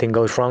if something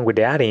goes wrong with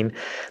the add-in,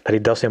 that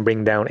it doesn't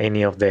bring down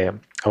any of the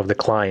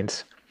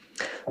clients.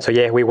 So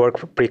yeah, we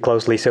work pretty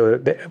closely.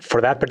 So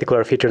for that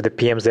particular feature, the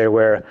PMs there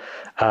were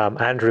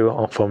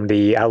Andrew from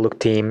the Outlook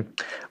team,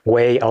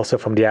 Wei also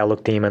from the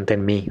Outlook team, and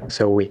then me.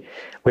 So we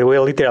were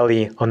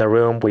literally on a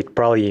room with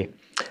probably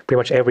pretty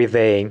much every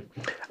day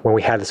when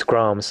we had the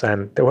scrums,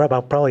 and there were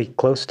about probably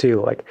close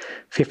to like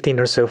 15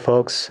 or so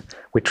folks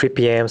with 3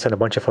 PMs and a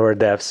bunch of other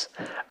devs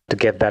to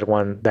get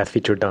that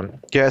feature done.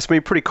 Yeah, it's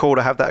been pretty cool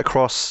to have that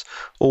across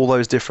all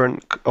those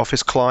different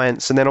Office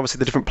clients, and then obviously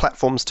the different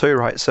platforms too,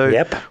 right? So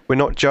we're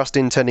not just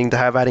intending to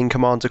have adding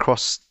commands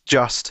across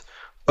just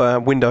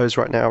Windows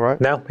right now, right?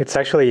 No, it's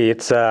kind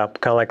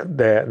of like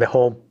the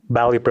whole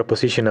value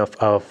proposition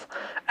of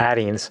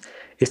add-ins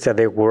is that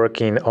they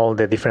work in all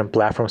the different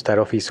platforms that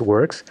Office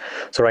works.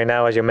 So right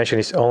now, as you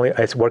mentioned,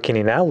 it's working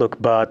in Outlook,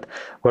 but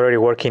we're already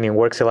working in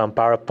Workcell and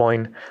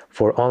PowerPoint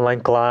for online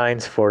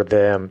clients, for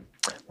the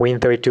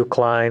Win32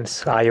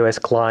 clients,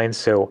 iOS clients.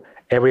 So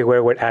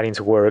everywhere where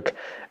add-ins work,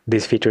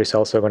 this feature is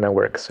also going to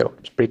work. So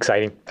it's pretty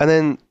exciting. And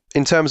then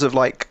in terms of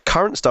like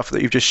current stuff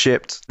that you've just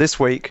shipped this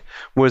week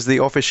was the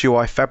Office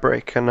UI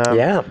Fabric, and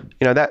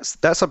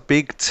that's a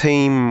big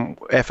team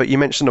effort. You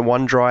mentioned a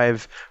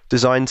OneDrive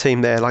design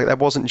team there. Like that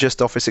wasn't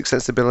just Office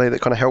Extensibility that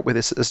kind of helped with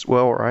this as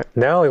well, right?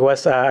 No, it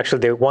was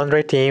actually the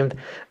OneDrive team.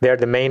 They're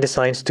the main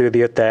design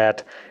studio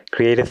that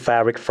created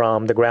Fabric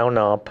from the ground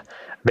up.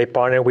 They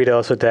partnered with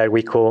us so that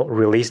we could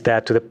release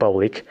that to the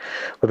public.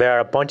 But there are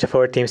a bunch of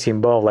other teams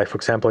involved. Like, for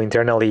example,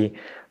 internally,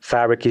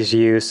 Fabric is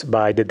used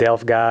by the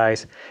Delph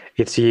guys.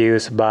 It's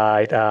used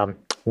by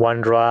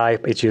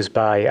OneDrive. It's used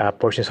by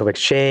portions of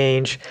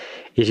Exchange.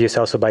 It's used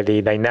also by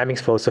the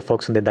Dynamics folks. So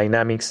folks on the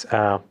Dynamics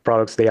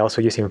products, they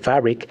also use in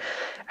Fabric.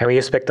 And we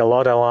expect a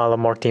lot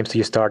more teams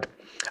to start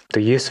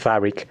to use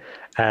Fabric.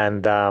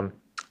 And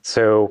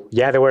so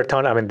yeah, there were a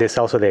ton. I mean, there's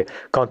also the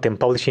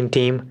content publishing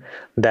team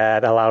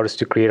that allowed us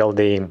to create all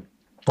the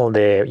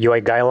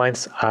UI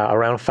guidelines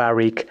around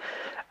Fabric.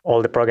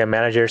 All the program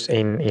managers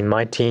in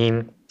my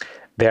team.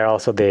 There are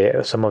also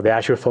some of the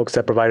Azure folks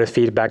that provide us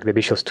feedback, the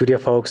Visual Studio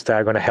folks that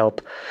are going to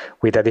help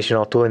with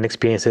additional tooling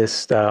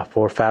experiences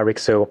for Fabric.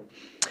 So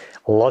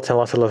lots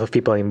of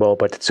people involved,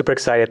 but super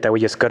excited that we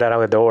just got out of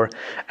the door,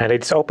 and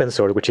it's open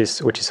source, which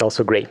is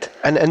also great.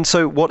 And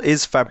so what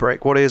is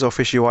Fabric? What is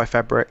Office UI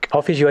Fabric?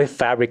 Office UI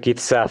Fabric,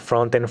 it's a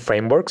front-end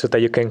framework so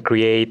that you can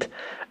create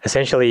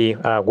essentially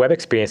web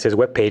experiences,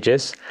 web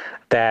pages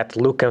that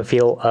look and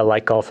feel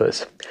like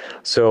Office.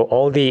 So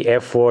all the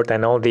effort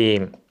and all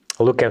the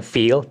look and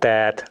feel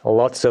that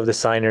lots of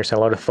designers and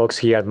a lot of folks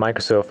here at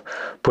Microsoft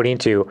put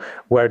into,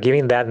 we're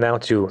giving that now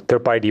to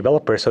third-party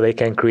developers so they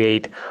can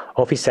create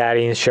Office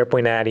add-ins,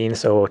 SharePoint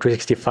add-ins, or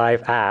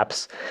 365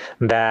 apps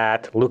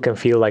that look and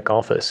feel like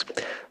Office.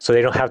 So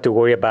they don't have to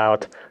worry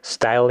about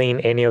styling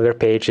any of their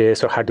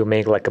pages or how to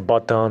make like a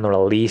button or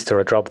a list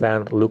or a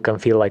drop-down look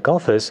and feel like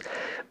Office.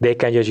 They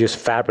can just use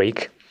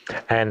Fabric.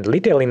 And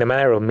literally in a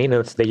matter of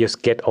minutes, they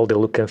just get all the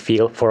look and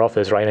feel for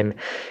Office, right? And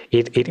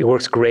it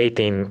works great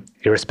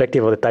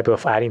irrespective of the type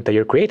of add-in that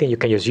you're creating. You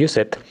can just use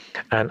it,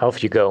 and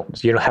off you go.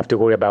 So you don't have to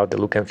worry about the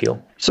look and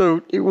feel.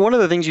 So one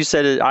of the things you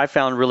said I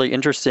found really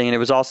interesting, and it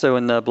was also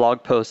in the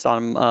blog post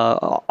on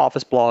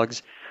Office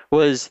Blogs,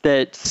 was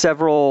that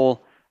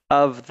several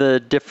of the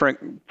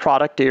different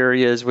product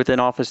areas within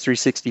Office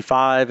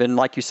 365, and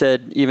like you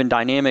said, even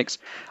Dynamics,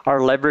 are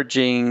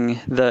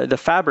leveraging the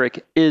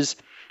Fabric.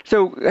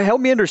 So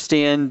help me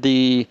understand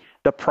the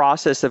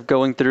process of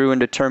going through and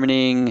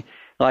determining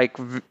like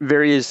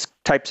various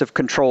types of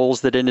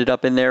controls that ended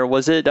up in there.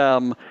 Was it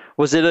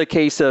a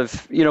case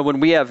of, when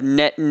we have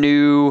net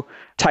new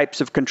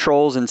types of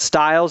controls and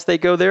styles, they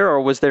go there,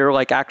 or was there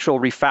like actual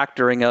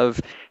refactoring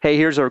of, hey,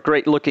 here's a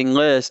great looking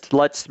list,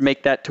 let's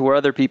make that to where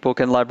other people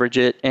can leverage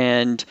it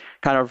and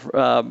kind of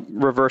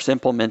reverse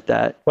implement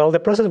that? Well, the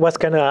process was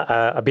kind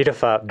of a bit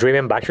of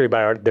driven actually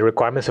by the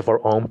requirements of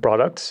our own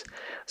products.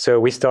 So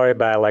we started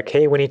by like,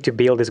 hey, we need to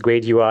build this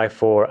great UI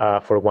for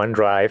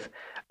OneDrive,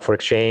 for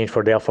Exchange,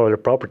 for Delph, for other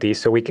properties.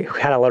 So we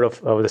had a lot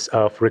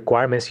of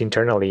requirements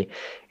internally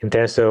in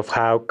terms of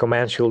how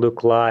commands should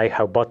look like,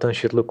 how buttons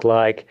should look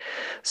like.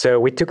 So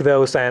we took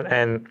those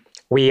and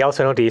we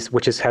also noticed,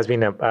 which has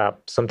been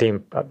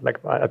something like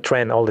a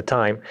trend all the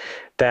time,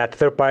 that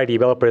third-party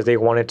developers, they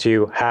wanted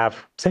to have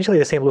essentially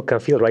the same look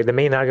and feel, right? The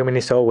main argument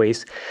is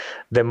always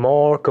the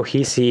more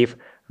cohesive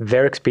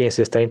their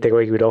experiences that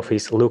integrate with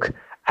Office look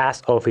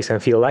as Office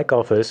and feel like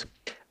Office,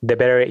 the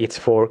better it's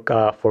for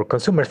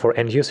consumers, for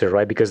end users,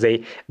 right? Because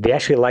they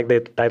actually like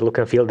that look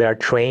and feel. They are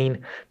trained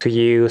to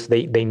use.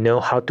 They know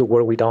how to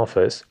work with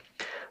Office.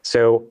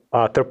 So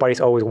third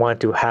parties always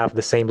want to have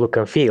the same look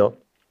and feel.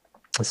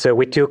 So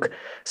we took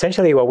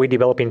essentially what we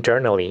develop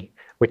internally,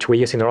 which we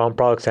use in our own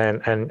products,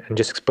 and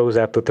just expose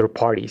that to third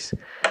parties.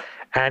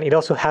 And it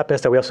also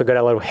happens that we also got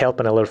a lot of help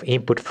and a lot of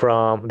input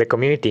from the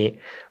community.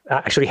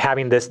 Actually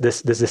having this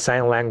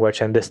design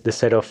language and this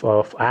set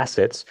of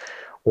assets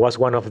was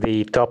one of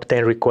the top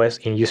 10 requests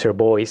in user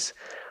voice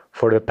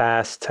for the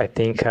past, I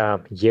think,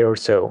 year or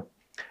so.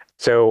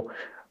 So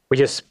we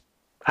just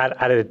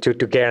added the two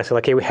together and said,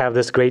 okay, we have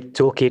this great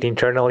toolkit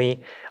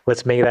internally.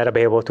 Let's make that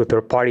available to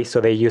third parties so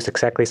they use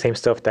exactly the same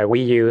stuff that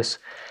we use.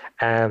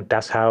 And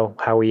that's how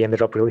we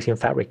ended up releasing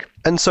Fabric.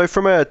 And so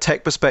from a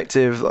tech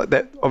perspective, like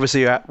that,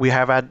 obviously we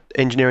have had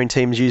engineering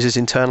teams use this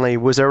internally.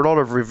 Was there a lot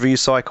of review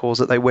cycles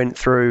that they went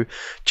through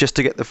just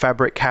to get the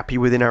Fabric happy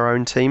within our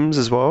own teams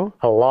as well?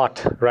 A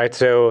lot, right?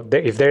 So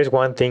if there's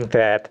one thing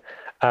that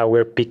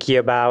we're picky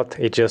about,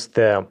 it's just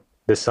the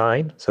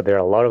design. So there are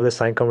a lot of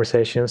design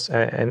conversations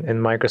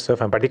in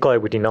Microsoft, and particularly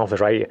within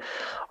Office, right?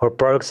 Our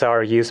products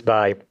are used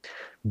by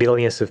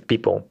billions of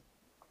people.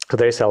 So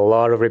there's a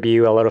lot of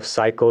review, a lot of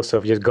cycles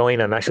of just going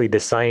and actually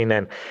designing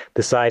and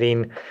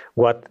deciding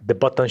what the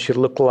button should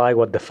look like,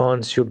 what the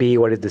font should be,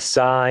 what is the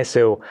size.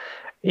 So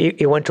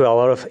it went through a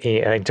lot of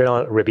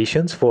internal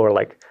revisions for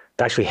like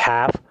to actually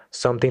have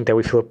something that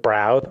we feel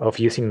proud of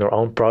using in our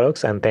own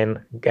products, and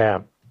then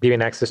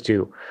giving access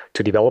to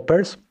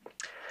developers.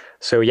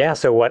 So yeah,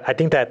 so what I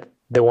think that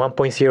the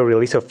 1.0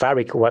 release of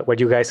Fabric, what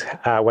you guys,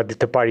 what the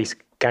third parties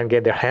can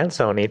get their hands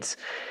on, it's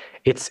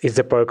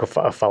the product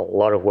of a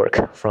lot of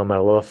work from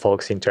a lot of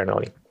folks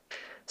internally.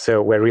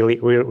 So we're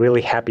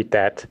really happy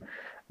that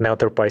now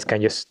third parties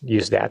can just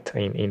use that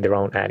in their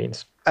own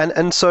add-ins.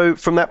 And so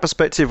from that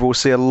perspective, we'll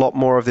see a lot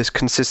more of this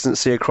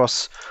consistency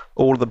across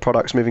all of the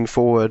products moving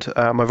forward.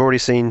 I've already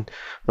seen,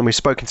 and we've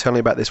spoken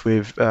internally about this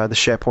with the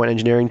SharePoint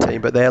engineering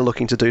team, but they're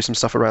looking to do some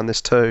stuff around this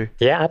too.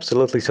 Yeah,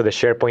 absolutely. So the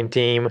SharePoint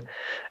team,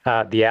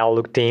 the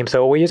Outlook team.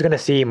 So we're just going to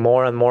see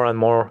more and more and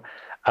more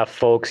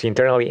folks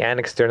internally and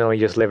externally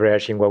just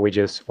leveraging what we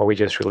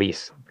just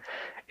released.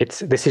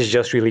 This is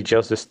just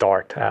the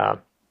start.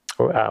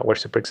 We're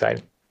super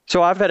excited.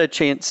 So I've had a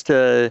chance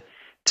to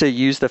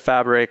use the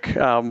Fabric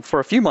for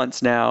a few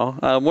months now.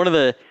 One of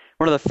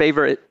the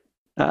favorite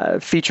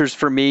features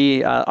for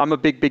me, I'm a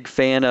big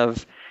fan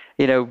of,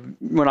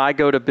 when I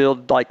go to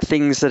build like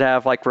things that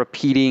have like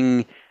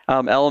repeating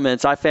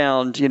elements, I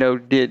found,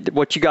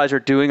 what you guys are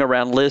doing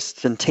around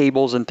lists and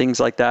tables and things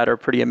like that are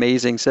pretty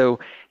amazing. So,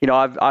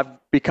 I've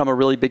become a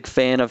really big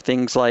fan of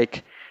things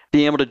like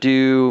being able to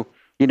do,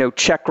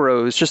 check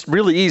rows just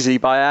really easy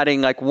by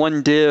adding like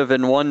one div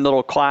and one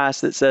little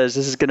class that says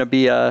this is going to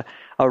be a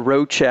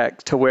row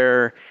check to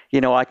where,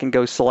 I can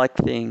go select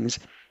things.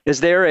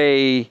 Is there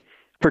a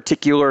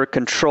particular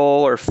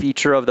control or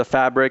feature of the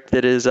Fabric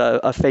that is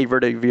a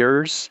favorite of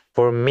yours?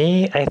 For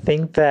me, I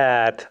think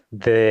that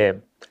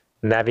the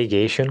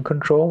navigation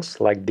controls,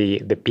 like the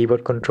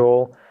pivot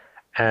control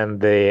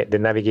and the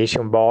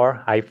navigation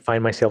bar, I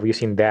find myself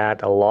using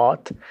that a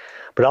lot.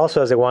 But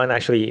also as the one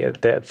actually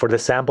for the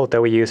sample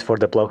that we use for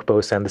the blog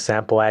post and the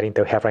sample add-in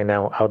that we have right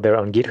now out there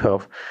on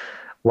GitHub,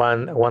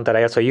 one that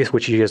I also use,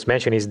 which you just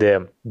mentioned, is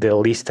the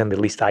list and the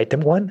list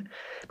item one,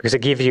 because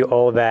it gives you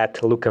all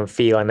that look and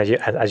feel. And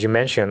as you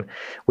mentioned,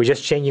 we're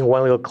just changing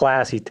one little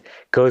class. It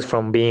goes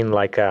from being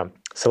like a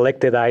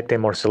selected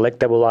item or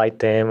selectable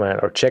item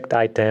or checked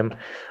item.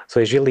 So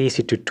it's really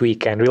easy to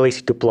tweak and really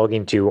easy to plug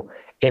into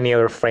any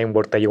other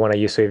framework that you want to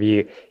use. So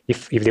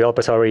if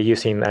developers are already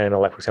using, I don't know,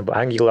 like for example,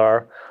 Angular,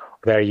 or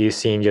they're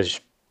using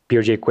just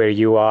pure jQuery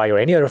UI or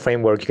any other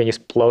framework, you can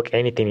just plug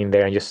anything in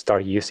there and just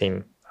start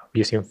using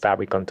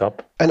Fabric on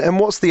top. And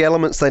what's the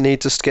elements they need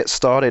to get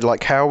started?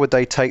 Like how would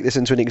they take this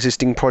into an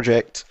existing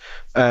project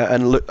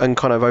and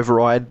kind of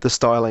override the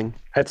styling?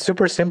 It's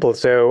super simple.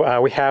 So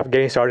we have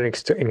getting started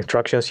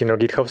instructions in our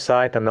GitHub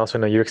site and also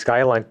in the UX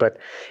guideline, but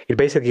it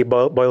basically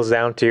boils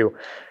down to you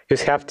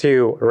just have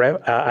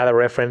to add a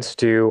reference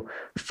to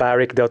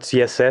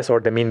fabric.css or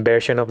the main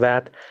version of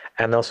that,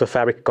 and also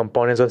fabric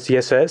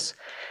components.css.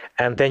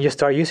 And then you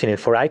start using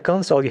it. For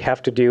icons, all you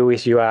have to do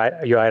is you add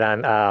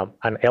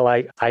an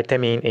li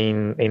item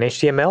in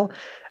HTML,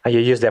 and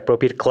you use the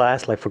appropriate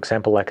class, like for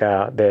example, like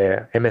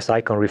the MS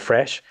icon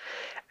refresh,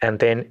 and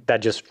then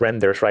that just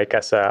renders right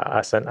as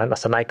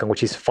an icon,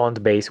 which is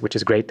font based, which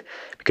is great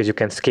because you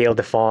can scale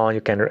the font,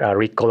 you can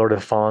recolor the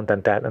font,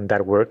 and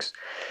that works.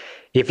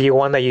 If you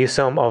want to use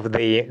some of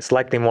the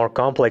slightly more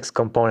complex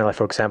component, like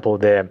for example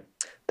the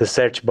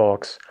search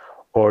box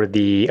or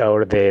the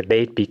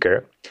date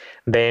picker,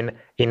 then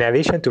in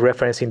addition to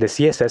referencing the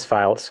CSS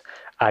files,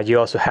 you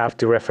also have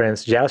to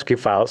reference JavaScript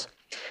files.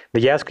 The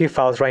JavaScript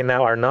files right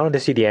now are not on the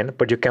CDN,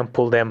 but you can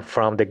pull them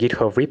from the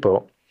GitHub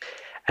repo,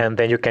 and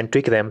then you can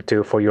tweak them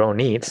for your own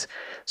needs.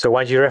 So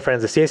once you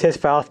reference the CSS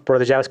files for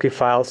the JavaScript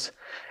files,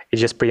 it's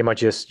just pretty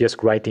much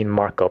just writing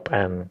markup,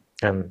 and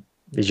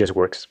it just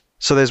works.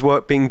 So there's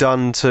work being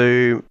done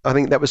I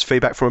think that was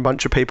feedback from a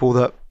bunch of people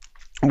that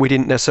we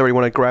didn't necessarily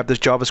want to grab this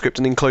JavaScript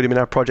and include them in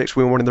our projects.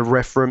 We wanted to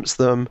reference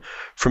them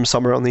from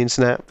somewhere on the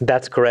internet.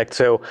 That's correct.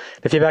 So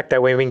the feedback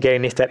that we've been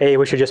getting is that, hey,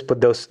 we should just put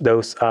those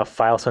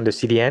files on the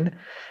CDN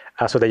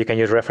so that you can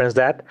just reference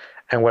that.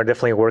 And we're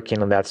definitely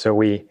working on that.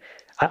 So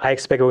I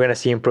expect we're going to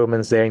see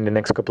improvements there in the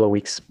next couple of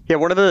weeks. Yeah,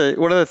 one of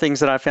the things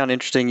that I found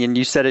interesting, and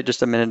you said it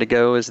just a minute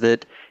ago, is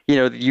that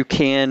you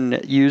can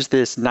use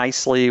this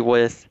nicely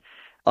with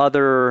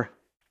other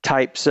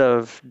types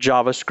of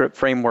JavaScript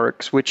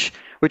frameworks, which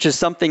is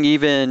something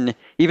even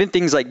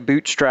things like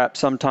Bootstrap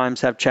sometimes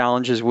have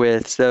challenges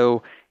with.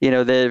 So,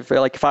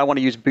 like if I want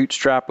to use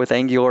Bootstrap with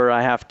Angular,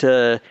 I have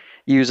to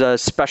use a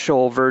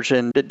special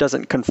version that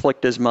doesn't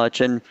conflict as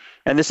much. And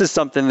this is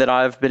something that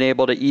I've been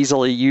able to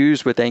easily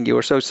use with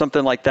Angular. So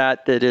something like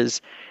that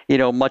is,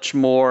 much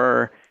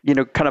more,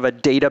 kind of a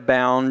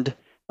data-bound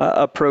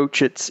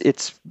approach.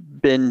 It's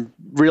been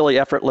really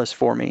effortless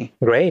for me.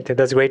 Great.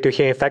 That's great to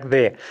hear. In fact,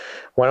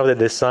 one of the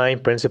design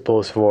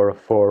principles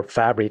for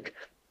Fabric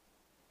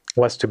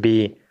was to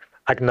be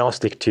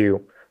agnostic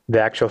to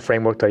the actual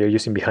framework that you're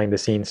using behind the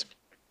scenes.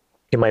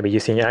 You might be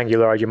using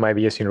Angular, you might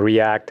be using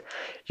React,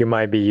 you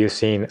might be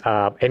using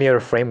any other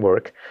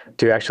framework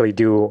to actually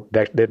do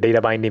the data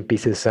binding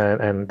pieces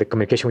and the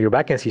communication with your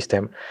backend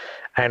system.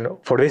 And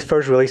for this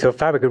first release of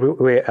Fabric,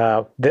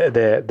 the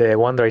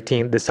OneDrive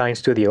team, Design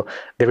Studio,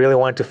 they really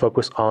want to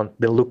focus on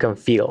the look and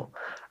feel,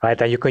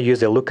 right? And you can use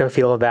the look and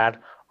feel of that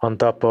on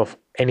top of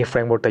any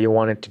framework that you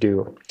wanted to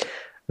do.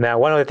 Now,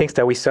 one of the things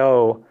that we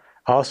saw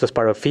also as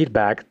part of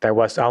feedback that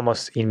was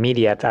almost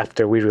immediate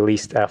after we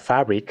released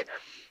Fabric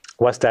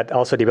was that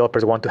also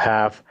developers want to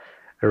have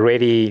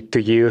ready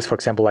to use, for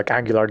example, like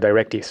Angular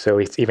directives. So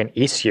it's even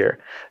easier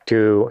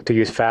to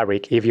use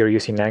Fabric if you're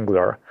using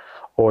Angular,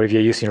 or if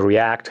you're using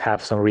React,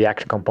 have some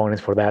React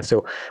components for that.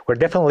 So we're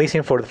definitely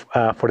listening for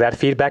that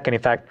feedback. And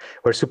in fact,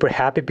 we're super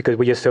happy because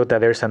we just saw that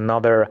there's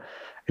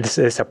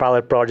it's a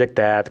pilot project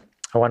that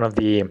one of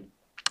the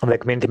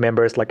community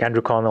members like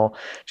Andrew Connell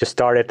just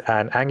started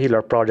an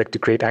Angular project to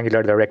create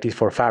Angular directives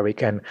for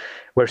Fabric, and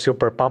we're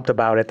super pumped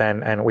about it,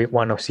 and we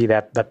want to see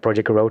that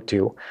project grow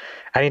too.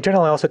 And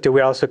internally also too,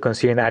 we're also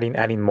considering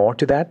adding more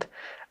to that,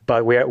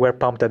 but we're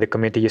pumped that the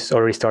community is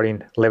already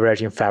starting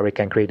leveraging Fabric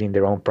and creating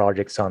their own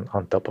projects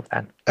on top of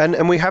that.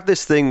 And we have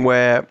this thing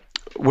where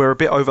we're a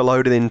bit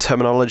overloaded in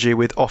terminology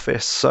with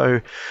Office. So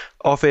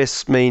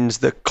Office means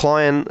the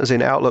client, as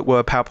in Outlook,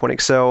 Word, PowerPoint,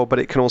 Excel, but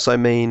it can also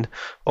mean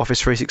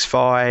Office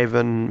 365,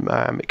 and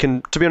it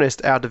can, to be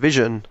honest, our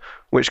division,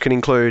 which can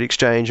include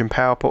Exchange and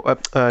PowerPoint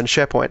and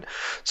SharePoint.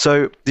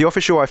 So the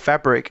Office UI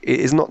Fabric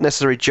is not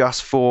necessarily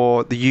just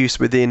for the use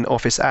within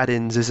Office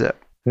add-ins, is it?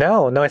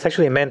 No, it's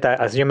actually meant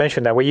that, as you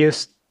mentioned, that we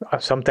use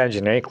sometimes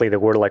generically the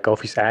word like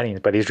Office add-ins,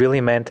 but it's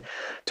really meant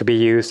to be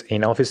used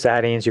in Office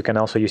add-ins. You can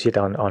also use it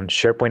on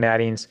SharePoint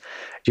add-ins.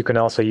 You can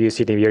also use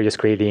it if you're just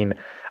creating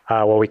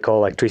what we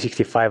call like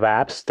 365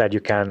 apps that you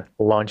can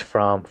launch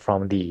from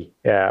the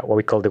what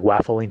we call the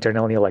Waffle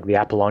internally, like the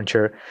app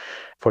launcher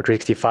for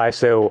 365.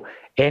 So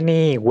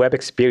any web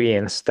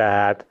experience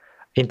that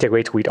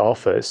integrates with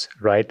Office,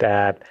 right,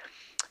 that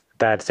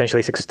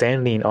essentially is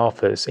extending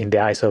Office in the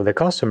eyes of the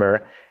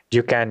customer,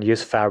 you can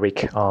use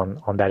Fabric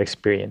on that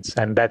experience,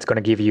 and that's going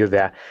to give you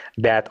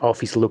that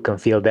Office look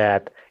and feel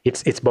that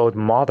it's both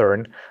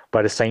modern, but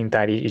at the same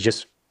time it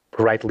just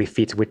rightly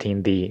fits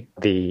within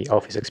the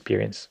Office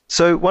experience.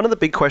 So one of the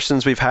big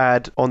questions we've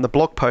had on the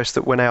blog post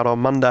that went out on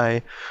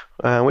Monday,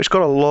 which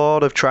got a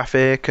lot of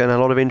traffic and a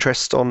lot of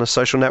interest on the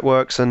social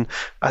networks, and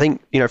I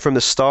think from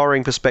the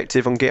starring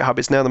perspective on GitHub,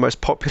 it's now the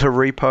most popular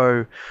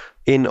repo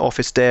in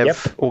Office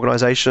Dev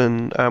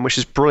organization, which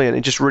is brilliant.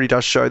 It just really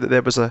does show that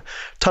there was a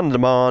ton of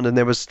demand, and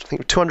there was, I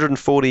think,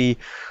 240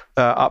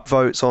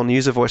 upvotes on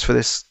user voice for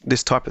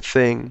this type of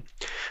thing.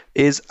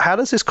 How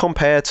does this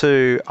compare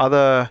to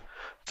other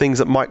things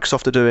that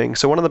Microsoft are doing?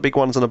 So one of the big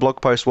ones on the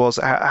blog post was,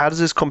 how does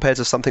this compare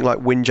to something like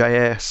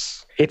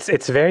WinJS?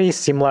 It's very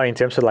similar in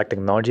terms of like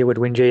technology with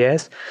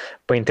WinJS,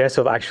 but in terms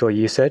of actual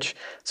usage.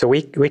 So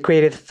we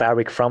created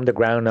Fabric from the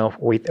ground up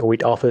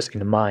with Office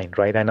in mind,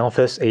 right? And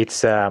Office,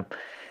 it's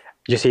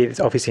you see it's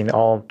Office in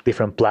all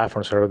different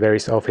platforms. So there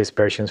is Office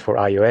versions for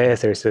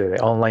iOS, there's the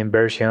online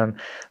version,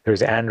 there's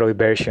the Android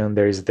version,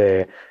 there's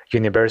the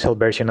universal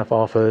version of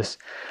Office.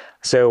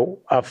 So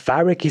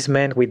Fabric is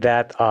meant with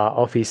that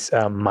Office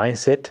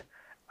mindset.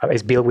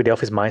 It's built with the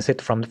Office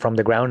mindset from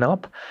the ground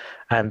up,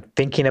 and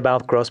thinking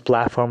about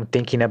cross-platform,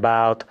 thinking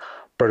about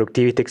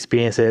productivity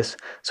experiences.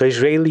 So it's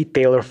really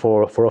tailored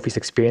for Office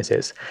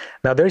experiences.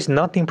 Now, there's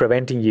nothing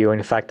preventing you.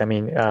 In fact,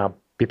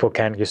 people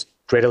can just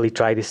readily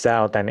try this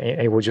out, and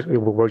it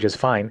will work just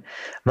fine.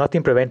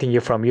 Nothing preventing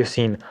you from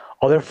using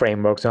other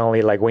frameworks, not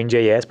only like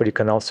WinJS, but you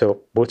can also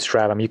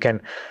Bootstrap. You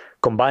can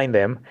combine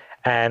them.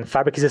 And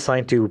Fabric is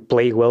designed to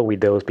play well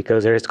with those,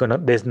 because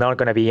there's not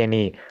going to be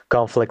any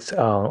conflicts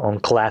on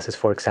classes,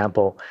 for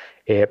example,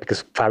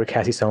 because Fabric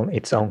has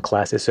its own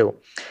classes. So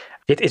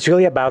it's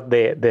really about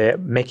the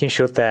making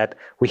sure that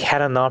we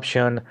had an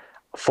option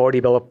for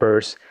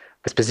developers,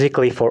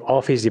 specifically for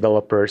Office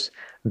developers,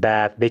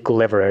 that they could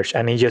leverage,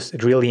 and it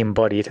just really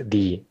embodied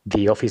the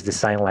Office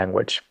design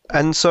language.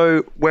 And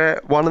so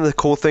one of the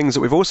cool things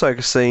that we've also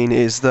seen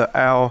is that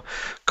our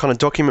kind of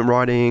document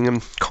writing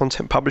and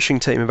content publishing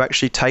team have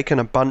actually taken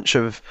a bunch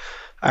of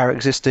our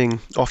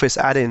existing Office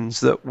add-ins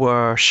that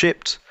were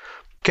shipped,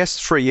 I guess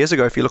 3 years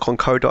ago if you look on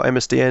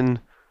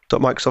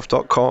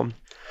code.msdn.microsoft.com.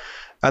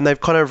 And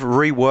they've kind of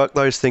reworked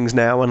those things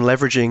now and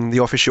leveraging the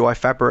Office UI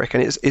Fabric.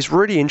 And it's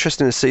really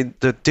interesting to see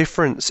the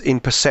difference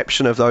in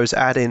perception of those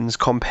add-ins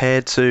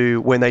compared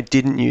to when they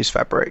didn't use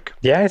Fabric.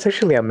 Yeah, it's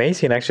actually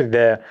amazing.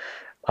 Actually,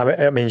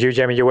 I mean,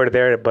 Jamie, you were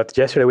there, but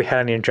yesterday we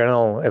had an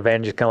internal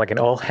event, just kind of like an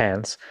all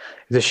hands,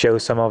 to show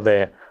some of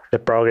the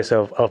progress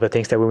of the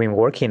things that we've been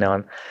working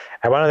on.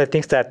 And one of the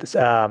things that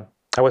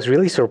I was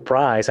really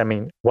surprised, I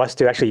mean, was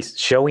to actually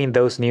showing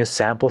those new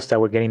samples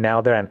that we're getting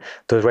out there and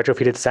those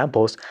retrofitted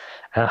samples,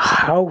 and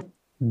how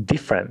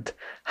different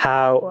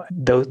how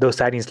those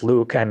sidings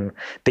look, and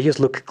they just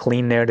look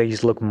cleaner, they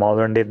just look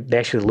modern, they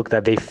actually look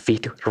that they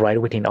fit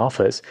right within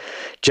Office,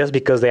 just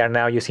because they are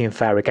now using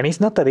Fabric. And it's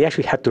not that they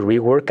actually had to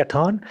rework a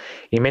ton.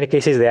 In many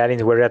cases, the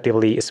add-ins were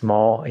relatively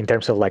small in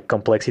terms of like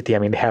complexity. I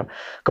mean, they have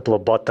a couple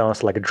of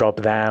buttons like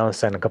drop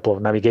downs and a couple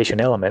of navigation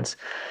elements,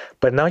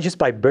 but now just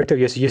by virtue of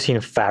just using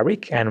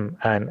Fabric and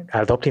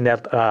adopting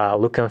that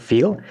look and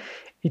feel,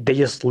 they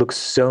just look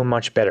so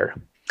much better.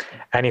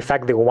 And in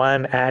fact, the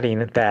one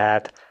add-in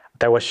that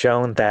was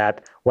shown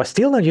that was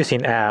still not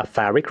using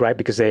Fabric, right?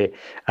 Because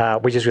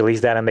we just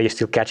released that and they're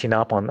still catching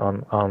up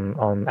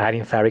on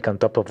adding Fabric on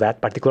top of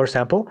that particular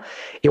sample.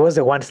 It was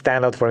the one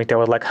standout for me that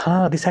was like,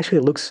 this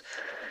actually looks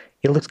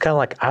kind of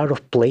like out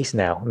of place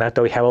now. Now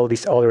that we have all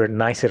these other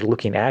nicer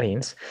looking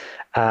add-ins.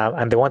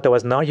 And the one that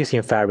was not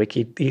using Fabric,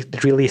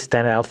 it really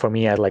stand out for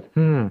me as like,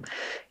 it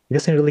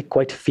doesn't really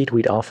quite fit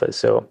with Office.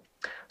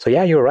 So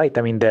yeah, you're right.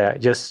 I mean,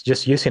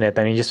 just using it,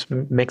 I mean, it just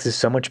makes it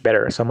so much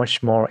better, so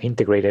much more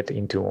integrated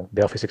into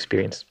the Office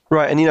experience.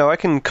 Right, and I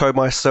can code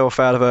myself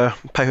out of a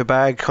paper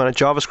bag kind of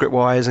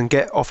JavaScript-wise and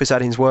get Office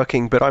add-ins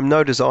working, but I'm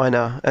no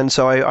designer. And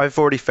so I've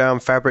already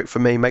found Fabric for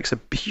me makes a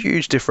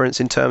huge difference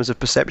in terms of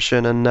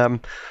perception. And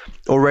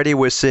already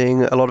we're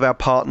seeing a lot of our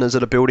partners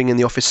that are building in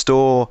the Office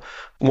store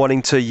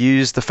wanting to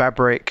use the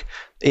Fabric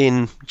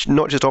in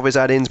not just Office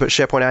add-ins, but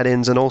SharePoint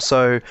add-ins, and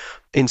also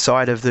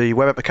inside of the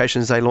web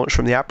applications they launch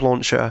from the app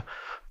launcher,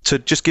 to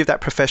just give that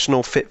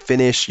professional fit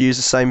finish, use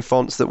the same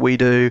fonts that we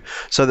do,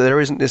 so that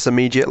there isn't this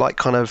immediate like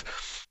kind of,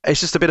 it's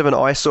just a bit of an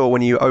eyesore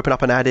when you open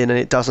up an add-in and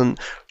it doesn't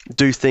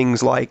do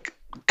things like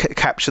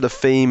capture the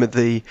theme of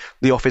the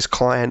Office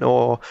client,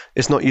 or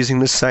it's not using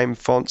the same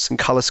fonts and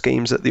color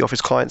schemes that the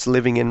Office client's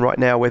living in right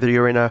now, whether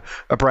you're in a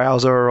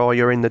browser or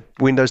you're in the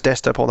Windows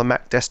desktop or the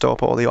Mac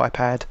desktop or the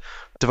iPad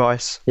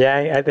device.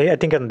 Yeah, I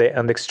think on the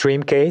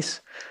extreme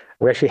case,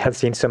 we actually have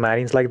seen some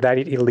add-ins like that.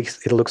 It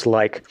looks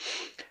like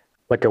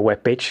a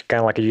web page,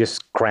 kind of like you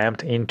just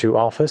cramped into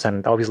Office,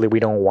 and obviously we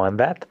don't want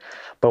that.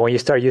 But when you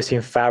start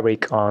using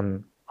Fabric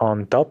on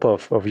top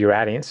of your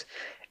add-ins,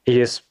 it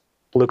just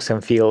looks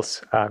and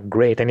feels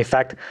great. And in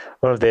fact,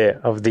 one of the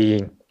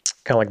kind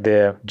of like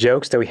the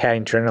jokes that we had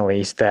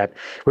internally is that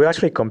we're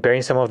actually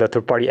comparing some of the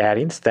third-party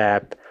add-ins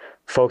that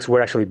folks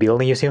were actually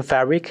building using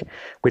Fabric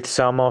with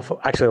some of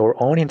actually our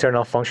own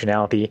internal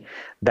functionality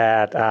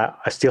that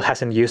still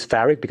hasn't used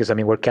Fabric, because I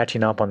mean, we're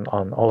catching up on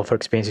all of our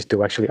experiences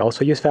to actually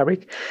also use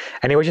Fabric.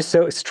 And it was just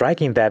so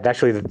striking that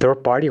actually the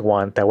third-party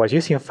one that was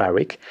using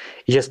Fabric,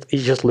 it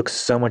just looks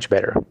so much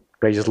better.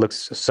 Right? It just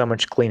looks so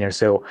much cleaner.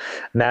 So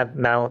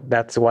now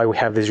that's why we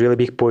have this really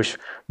big push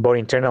both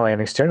internally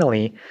and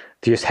externally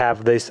to just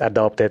have this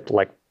adopted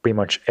like pretty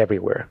much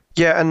everywhere.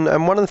 Yeah,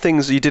 and one of the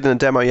things you did in a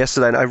demo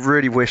yesterday, and I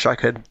really wish I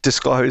could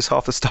disclose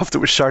half the stuff that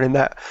was shown in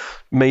that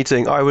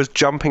meeting. I was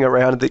jumping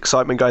around in the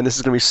excitement going, this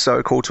is going to be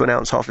so cool to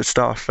announce half this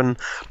stuff. And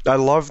I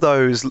love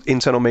those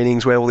internal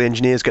meetings where all the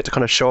engineers get to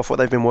kind of show off what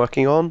they've been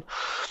working on.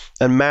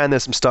 And man,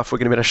 there's some stuff we're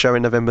going to be able to show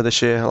in November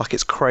this year. Like,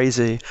 it's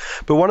crazy.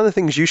 But one of the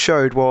things you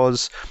showed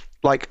was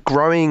like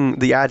growing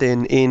the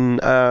add-in in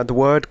the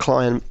Word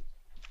client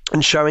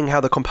and showing how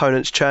the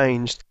components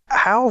changed.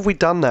 How have we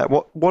done that?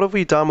 What have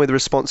we done with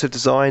responsive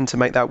design to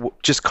make that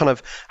just kind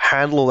of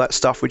handle all that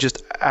stuff with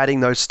just adding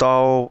those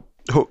style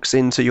hooks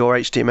into your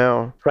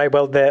HTML? Right.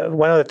 Well,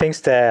 one of the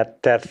things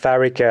that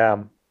Fabric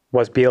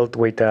was built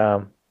with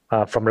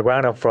from the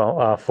ground up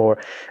for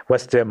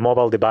was the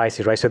mobile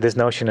devices, right? So this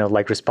notion of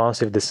like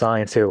responsive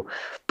design. So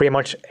pretty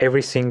much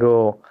every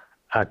single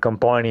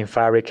component in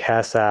Fabric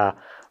has a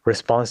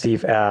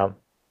responsive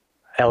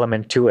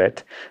element to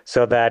it,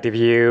 so that if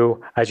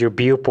as your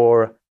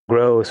viewport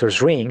grows or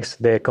shrinks,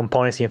 the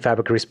components in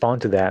Fabric respond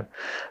to that.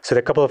 So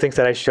the couple of things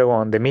that I show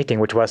on the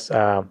meeting, which was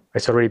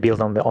it's already built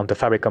on the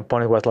Fabric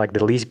component, was like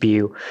the list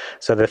view.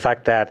 So the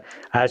fact that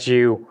as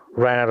you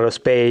run out of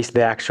space,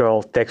 the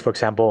actual text, for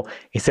example,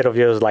 instead of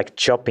just like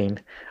chopping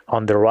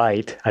on the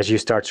right as you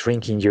start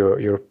shrinking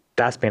your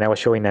task pane, I was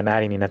showing an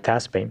add-in in a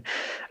task pane.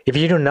 If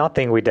you do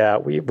nothing with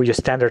your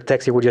standard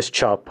text, it will just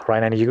chop,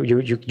 right? And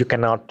you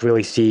cannot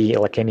really see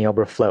like any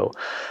overflow.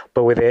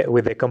 But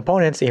with the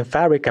components in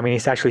Fabric, I mean,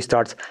 it actually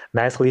starts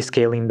nicely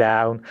scaling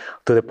down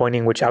to the point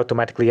in which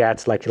automatically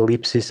adds like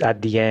ellipses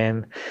at the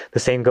end. The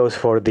same goes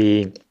for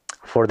the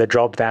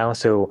drop down.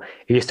 So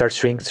if you start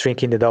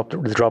shrinking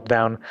the drop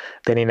down,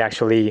 then it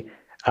actually,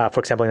 for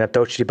example, in a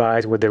touch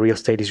device where the real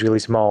estate is really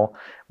small,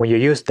 when you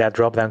use that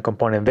drop-down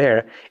component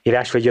there, it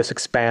actually just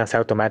expands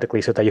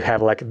automatically so that you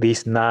have like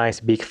this nice,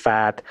 big,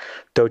 fat,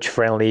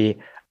 touch-friendly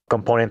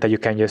component that you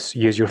can just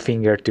use your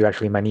finger to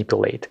actually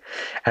manipulate.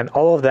 And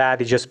all of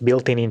that is just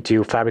built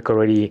into Fabric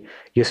already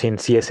using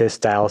CSS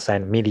styles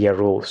and media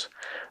rules.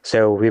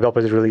 So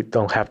developers really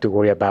don't have to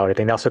worry about it.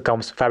 And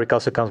Fabric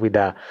also comes with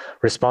a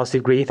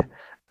responsive grid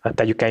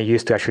that you can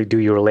use to actually do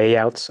your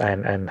layouts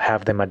and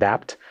have them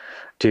adapt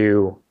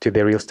to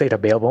the real estate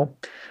available.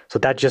 So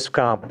that just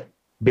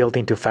built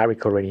into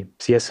Fabric already,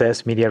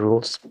 CSS, media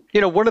rules.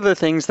 One of the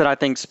things that I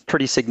think is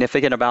pretty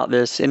significant about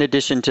this, in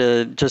addition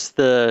to just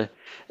the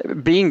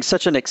being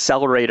such an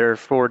accelerator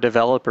for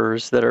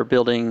developers that are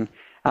building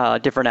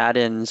different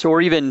add-ins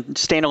or even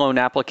standalone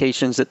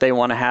applications that they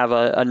want to have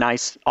a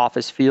nice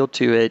office feel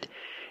to it,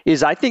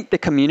 is I think the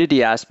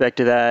community aspect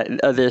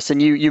of this.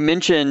 And you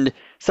mentioned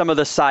some of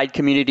the side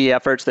community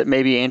efforts that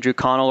maybe Andrew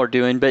Connell are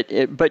doing,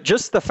 but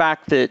just the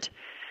fact that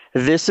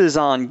this is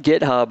on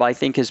GitHub, I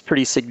think, is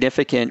pretty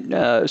significant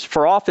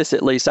for Office,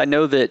 at least. I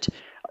know that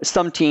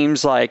some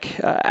teams like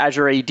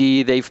Azure AD,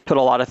 they've put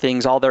a lot of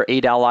things, all their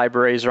ADAL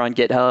libraries are on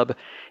GitHub.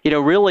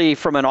 Really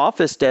from an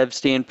Office dev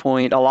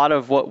standpoint, a lot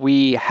of what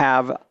we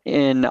have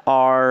in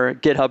our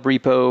GitHub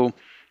repo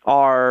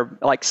are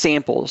like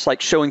samples,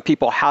 like showing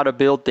people how to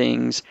build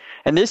things.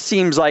 And this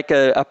seems like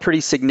a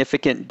pretty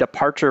significant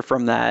departure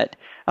from that.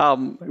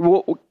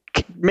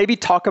 Maybe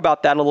talk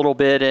about that a little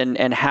bit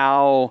and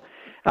how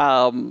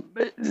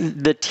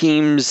the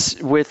teams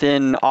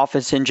within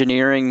Office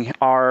engineering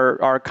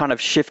are kind of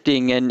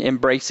shifting and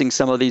embracing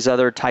some of these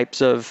other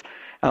types of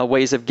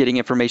ways of getting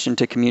information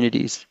to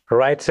communities.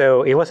 Right.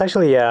 So it was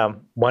actually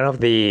one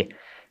of the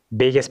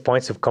biggest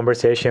points of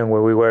conversation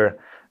where we were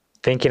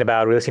thinking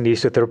about releasing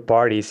these to third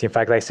parties. In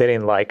fact, I said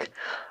in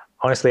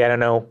honestly, I don't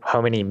know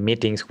how many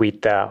meetings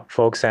with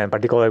folks, and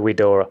particularly with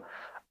our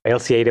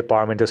LCA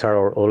department, those are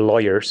our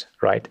lawyers,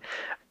 right?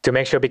 To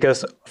make sure,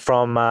 because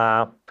from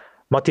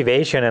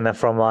motivation and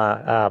from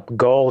a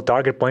goal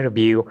target point of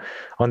view,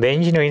 on the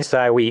engineering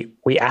side, we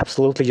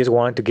absolutely just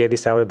wanted to get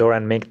this out the door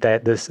and make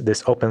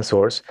this open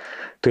source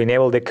to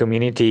enable the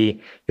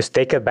community just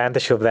take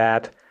advantage of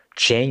that,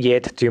 change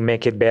it to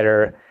make it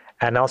better,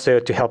 and also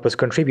to help us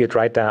contribute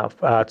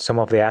some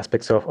of the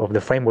aspects of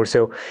the framework.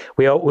 So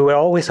we were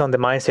always on the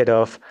mindset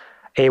of,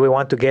 hey, we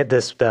want to get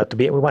this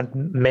we want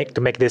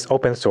to make this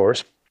open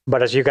source.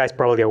 But as you guys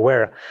probably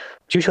aware,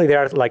 usually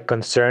there are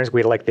concerns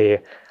with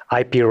the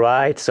IP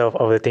rights of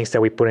the things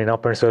that we put in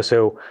open source.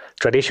 So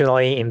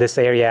traditionally in this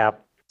area,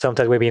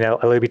 sometimes we've been a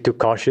little bit too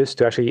cautious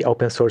to actually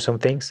open source some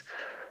things.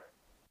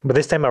 But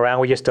this time around,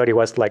 we just thought it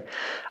was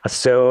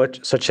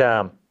such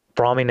a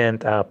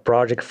prominent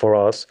project for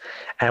us.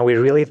 And we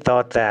really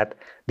thought that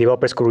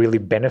developers could really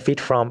benefit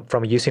from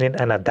using it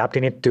and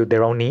adapting it to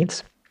their own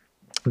needs,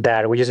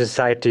 that we just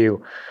decided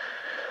to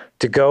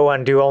go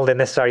and do all the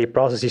necessary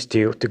processes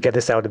to get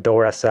this out the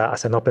door as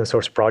an open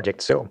source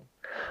project. So,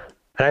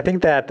 and I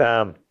think that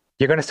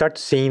you're going to start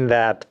seeing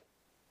that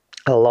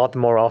a lot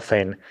more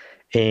often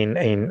in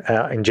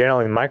general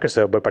in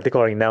Microsoft, but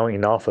particularly now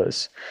in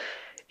Office.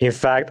 In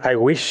fact, I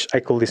wish I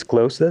could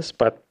disclose this,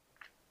 but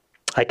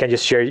I can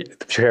just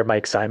share my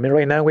excitement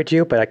right now with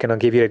you, but I cannot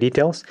give you the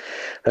details.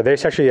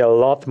 There's actually a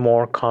lot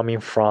more coming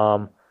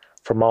from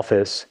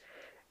Office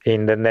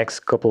in the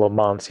next couple of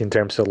months in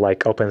terms of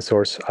open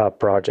source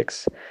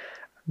projects.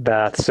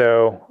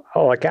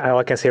 All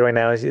I can say right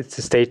now is it's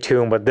to stay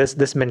tuned. But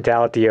this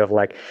mentality of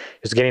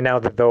just getting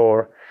out the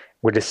door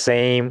with the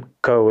same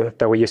code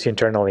that we use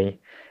internally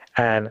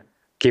and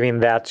giving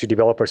that to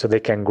developers so they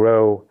can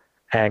grow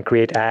and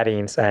create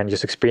add-ins and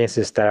just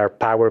experiences that are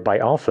powered by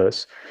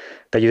Office,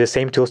 that use the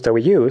same tools that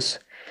we use,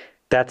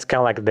 that's kind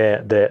of like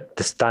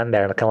the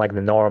standard, kind of like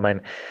the norm. And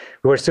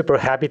we were super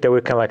happy that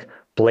we're kind of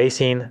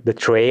blazing the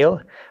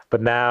trail.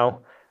 But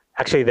now,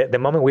 actually, the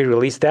moment we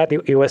released that,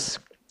 it was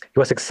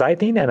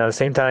exciting, and at the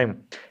same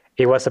time,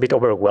 it was a bit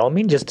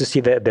overwhelming just to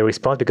see the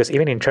response, because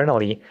even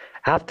internally,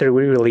 after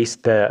we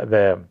released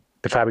the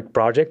Fabric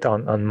project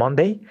on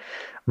Monday,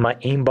 my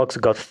inbox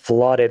got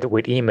flooded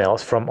with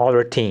emails from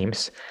other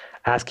teams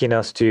asking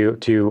us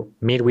to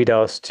meet with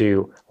us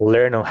to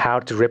learn on how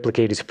to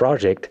replicate this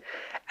project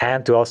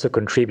and to also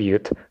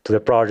contribute to the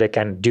project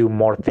and do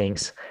more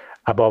things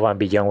above and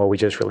beyond what we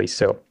just released.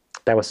 So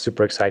that was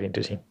super exciting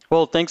to see.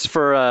 Well, thanks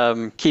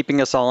for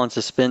keeping us all in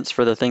suspense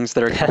for the things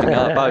that are coming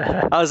up.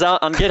 I was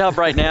out on GitHub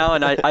right now,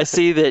 and I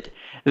see that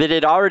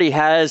it already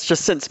has,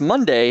 just since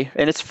Monday,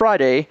 and it's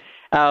Friday,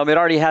 it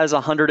already has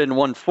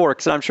 101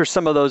 forks. And I'm sure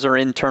some of those are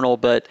internal,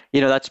 but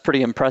that's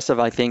pretty impressive,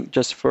 I think,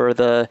 just for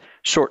the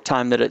short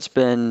time that it's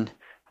been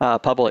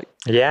public.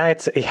 Yeah,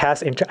 it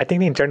has. I think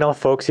the internal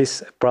folks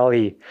is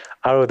probably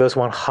out of those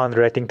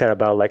 100. I think that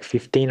about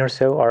 15 or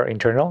so are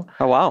internal.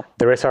 Oh wow!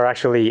 The rest are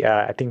actually,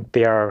 I think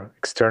they are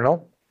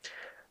external.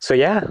 So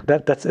yeah,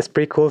 it's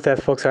pretty cool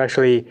that folks are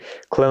actually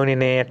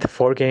cloning it,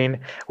 forking.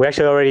 We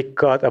actually already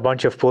got a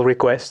bunch of pull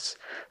requests,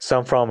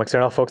 some from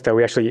external folks that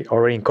we actually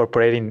already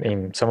incorporated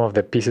in some of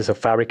the pieces of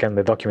Fabric and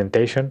the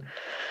documentation.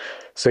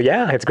 So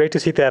yeah, it's great to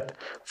see that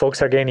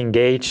folks are getting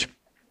engaged.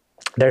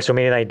 They're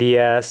submitting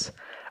ideas,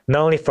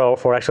 not only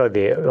for actually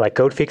the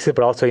code fixes,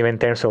 but also even in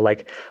terms of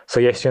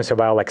suggestions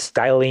about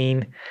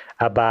styling,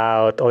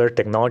 about other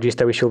technologies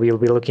that we should be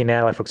looking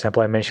at. For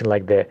example, I mentioned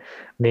the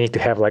need to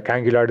have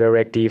Angular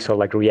directives or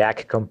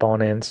React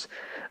components.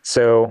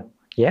 So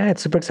yeah,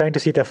 it's super exciting to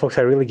see that folks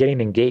are really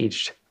getting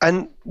engaged.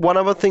 And one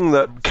other thing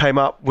that came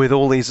up with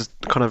all these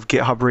kind of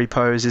GitHub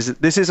repos is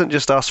that this isn't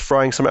just us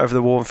throwing something over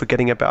the wall and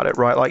forgetting about it,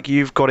 right? Like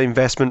you've got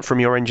investment from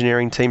your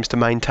engineering teams to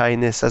maintain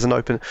this as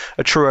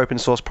a true open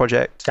source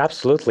project.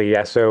 Absolutely,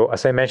 yeah. So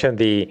as I mentioned,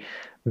 the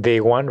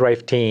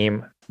OneDrive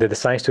team, the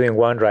design student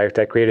OneDrive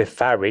that created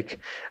Fabric,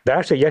 they're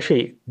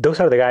actually those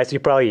are the guys you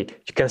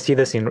can see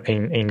this in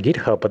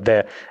GitHub, but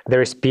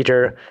there is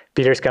Peter.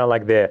 Peter's kind of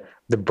like the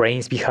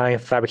brains behind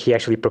Fabric. He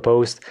actually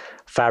proposed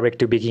Fabric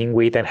to begin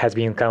with and has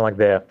been kind of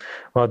like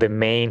one of the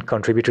main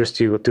contributors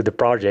to the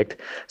project.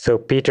 So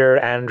Peter,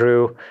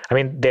 Andrew, I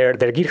mean their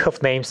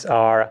GitHub names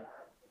are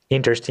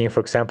interesting. For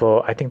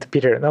example, I think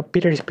Peter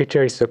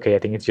is okay. I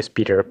think it's just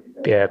Peter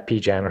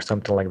Pjan or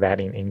something like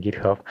that in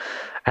GitHub.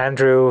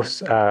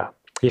 Andrew's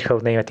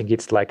GitHub name, I think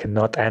it's like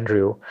not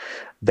Andrew.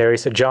 There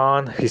is a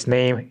John. His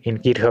name in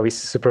GitHub is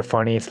super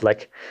funny. It's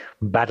like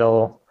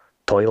Battle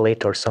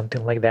Toilet or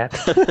something like that.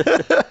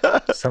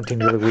 Something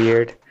really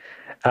weird.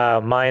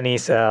 Mine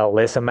is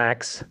Lisa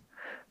Max.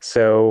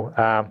 So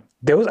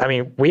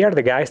we are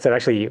the guys that are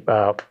actually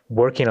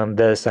working on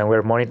this, and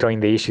we're monitoring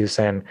the issues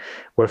and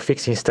we're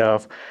fixing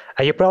stuff.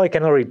 And you probably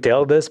can already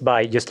tell this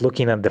by just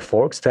looking at the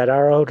forks that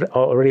are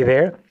already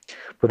there.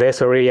 But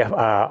there's already a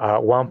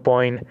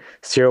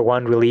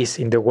 1.01 release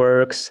in the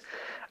works.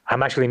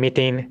 I'm actually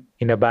meeting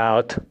in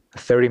about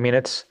 30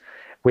 minutes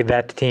with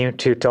that team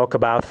to talk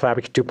about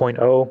Fabric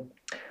 2.0.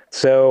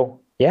 So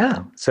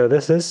yeah, so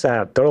this is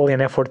totally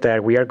an effort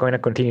that we are going to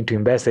continue to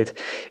invest in.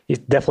 It's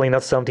definitely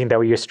not something that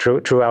we just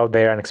threw out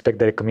there and expect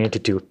the community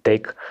to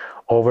take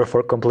over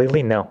for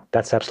completely. No,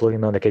 that's absolutely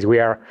not the case. We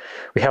have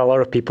a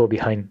lot of people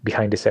behind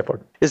this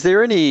effort. Is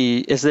there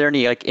any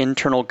like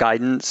internal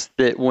guidance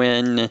that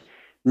when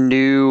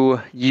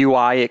new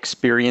UI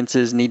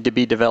experiences need to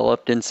be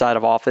developed inside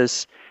of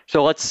Office?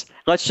 So let's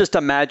just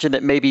imagine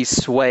that maybe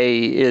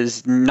Sway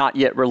is not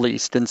yet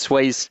released, and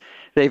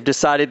they've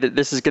decided that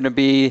this is going to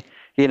be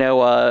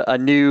a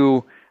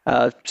new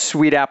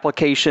suite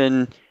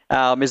application.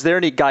 Is there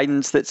any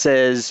guidance that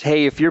says,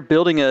 hey, if you're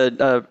building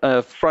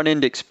a front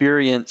end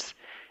experience,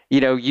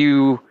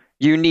 you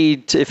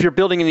need to, if you're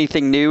building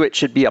anything new, it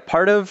should be a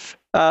part of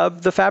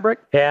the Fabric?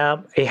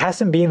 Yeah, it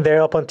hasn't been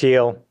there up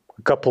until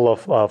a couple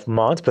of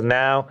months, but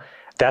now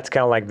that's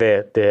kind of like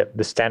the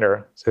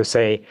standard. So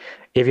say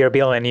if you're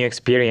building a new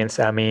experience,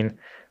 I mean,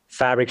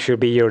 Fabric should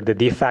be the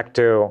de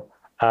facto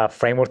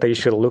framework that you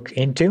should look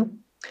into.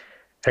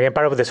 Again,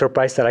 part of the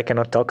surprise that I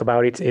cannot talk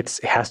about, it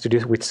has to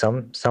do with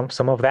some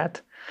of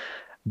that.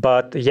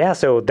 But yeah,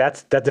 so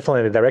that's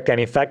definitely the direct. And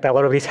in fact, a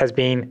lot of this has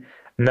been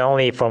not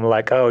only from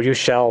like, oh, you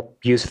shall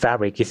use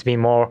Fabric. It's been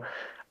more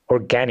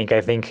organic,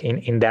 I think,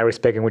 in that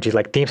respect, in which is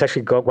like teams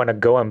actually want to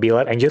go and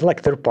build it, and just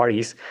like third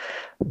parties,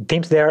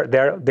 teams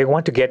they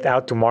want to get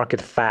out to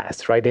market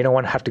fast, right? They don't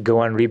want to have to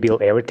go and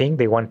rebuild everything.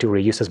 They want to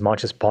reuse as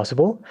much as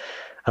possible,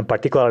 and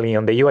particularly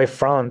on the UI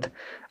front,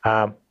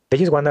 they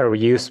just want to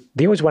reuse.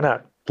 They always want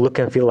to look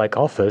and feel like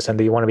Office, and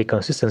they want to be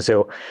consistent.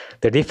 So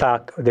the de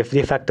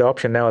facto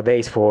option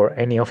nowadays for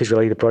any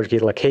Office-related project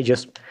is like, hey,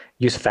 just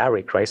use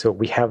Fabric, right? So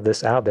we have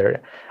this out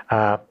there,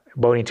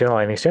 both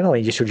internally and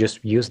externally. You should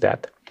just use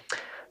that.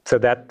 So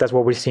that's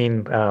what we're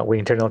seeing with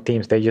internal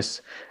teams.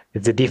 It's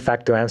the de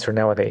facto answer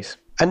nowadays.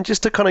 And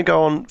just to kind of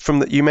go on from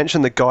that, you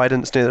mentioned the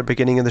guidance near the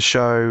beginning of the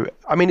show.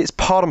 I mean, it's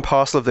part and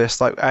parcel of this.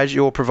 Like as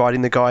you're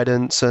providing the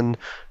guidance and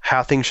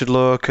how things should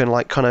look, and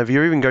like kind of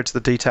you even go to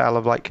the detail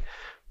of like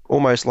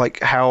almost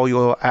like how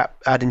your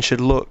add-in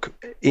should look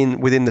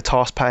within the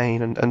task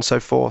pane and so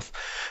forth.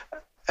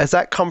 Has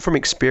that come from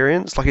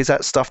experience? Like, is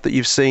that stuff that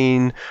you've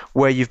seen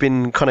where you've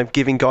been kind of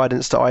giving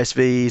guidance to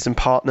ISVs and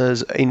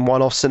partners in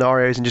one-off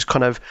scenarios and just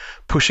kind of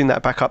pushing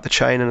that back up the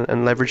chain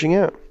and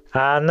leveraging it?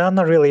 No,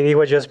 not really. It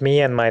was just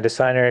me and my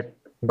designer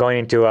going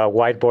into a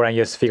whiteboard and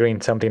just figuring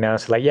something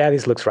out. So like, yeah,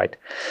 this looks right.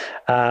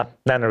 No,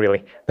 not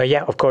really. But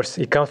yeah, of course,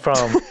 it comes from...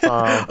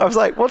 I was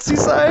like, what's he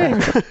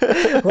saying?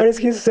 What is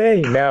he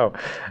saying? No,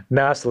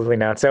 absolutely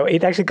not. So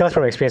it actually comes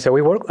from experience. So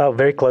we work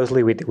very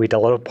closely with a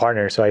lot of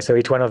partners. So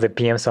each one of the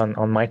PMs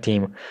on my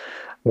team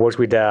works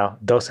with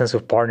dozens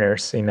of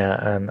partners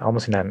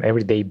almost in an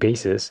everyday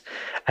basis.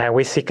 And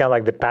we see kind of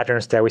like the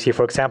patterns that we see.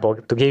 For example,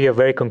 to give you a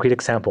very concrete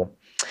example,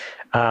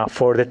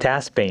 for the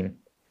task pane,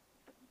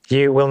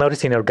 you will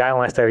notice in our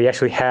guidelines that it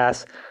actually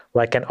has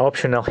like an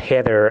optional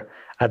header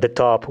at the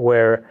top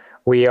where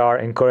we are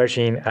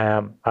encouraging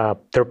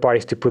third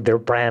parties to put their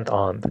brand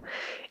on.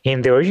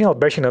 In the original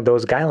version of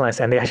those guidelines,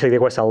 and there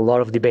was a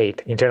lot of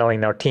debate internally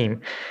in our team,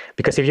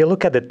 because if you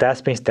look at the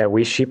task panes that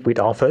we ship with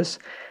Office,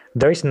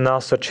 there is no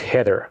such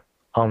header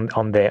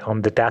on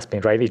the task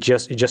pane, right? It's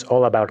just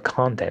all about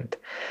content.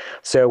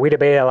 So we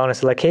debated a lot and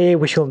said like, hey,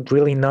 we should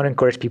really not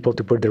encourage people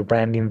to put their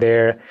brand in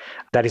there.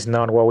 That is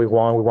not what we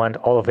want. We want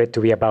all of it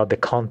to be about the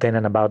content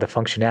and about the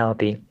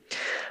functionality.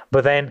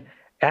 But then,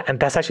 and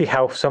that's actually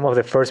how some of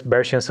the first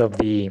versions of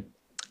the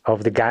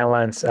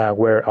guidelines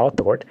were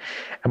authored.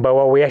 But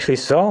what we actually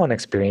saw on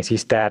experience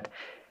is that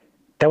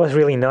that was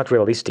really not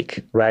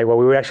realistic, right? What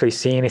we were actually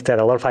seeing is that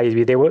a lot of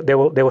ISVs,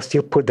 they will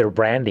still put their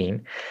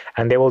branding,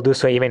 and they will do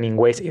so even in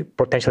ways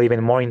potentially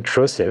even more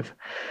intrusive.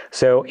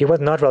 So it was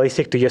not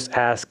realistic to just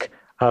ask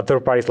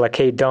third parties like,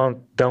 hey,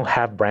 don't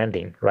have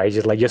branding, right?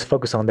 Just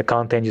focus on the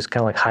content, just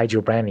kind of like hide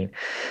your branding.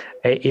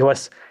 It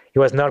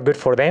was not good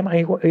for them.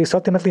 It's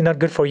ultimately not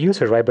good for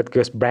users, right? But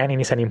because branding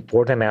is an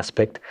important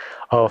aspect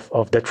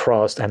of the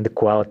trust and the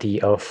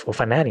quality of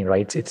an add-in,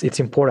 right? It's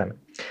important.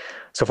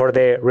 So for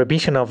the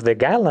revision of the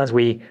guidelines,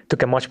 we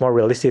took a much more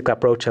realistic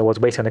approach that was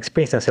based on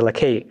experience and said like,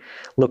 hey,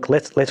 look,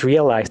 let's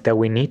realize that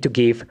we need to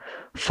give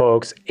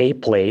folks a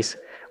place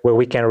where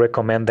we can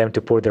recommend them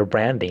to put their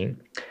branding.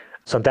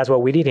 So that's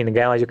what we did in the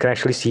guidelines. You can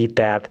actually see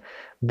that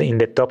in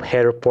the top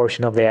header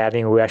portion of the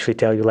add-in, we actually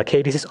tell you like,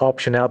 hey, this is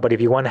optional, but if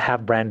you want to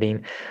have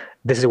branding,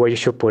 this is where you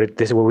should put it.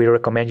 This is where we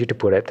recommend you to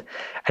put it.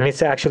 And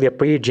it's actually a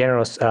pretty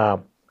generous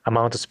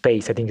amount of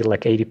space. I think it's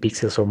like 80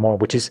 pixels or more,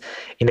 which is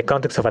in the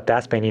context of a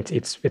task pane,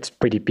 it's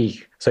pretty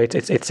big. So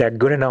it's a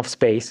good enough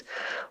space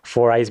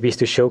for ISVs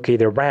to showcase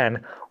their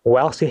brand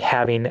while still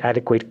having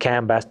adequate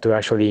canvas to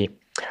actually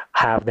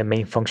have the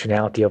main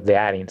functionality of the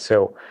add-in.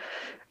 So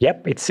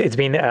yep, it's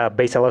been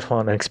based a lot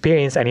on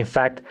experience. And in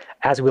fact,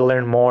 as we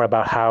learn more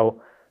about how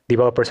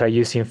developers are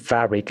using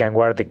Fabric and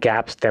what are the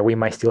gaps that we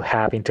might still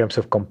have in terms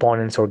of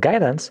components or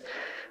guidance,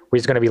 we're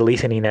just going to be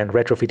listening and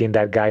retrofitting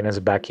that guidance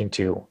back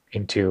into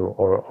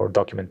our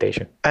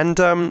documentation. And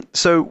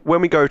so when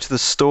we go to the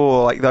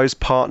store, like those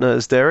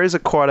partners, there is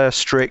quite a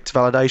strict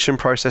validation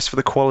process for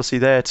the quality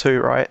there too,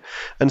 right?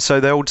 And so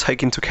they'll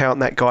take into account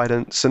that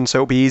guidance. And so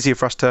it'll be easier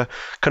for us to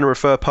kind of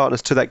refer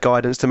partners to that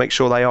guidance to make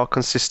sure they are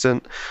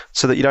consistent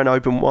so that you don't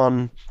open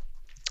one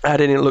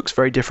add-in, it looks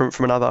very different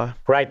from another.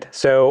 Right.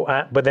 So,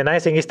 but the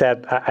nice thing is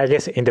that I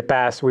guess in the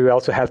past, we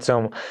also had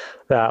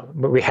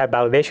we had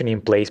validation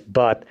in place,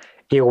 but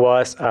it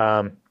was,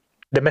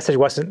 the message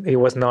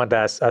was not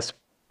as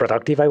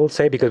productive, I would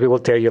say, because we will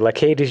tell you like,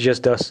 hey,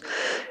 this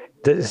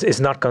is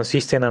not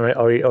consistent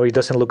or it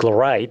doesn't look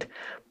right,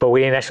 but we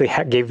didn't actually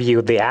give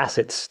you the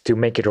assets to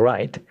make it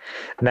right.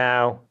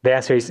 Now, the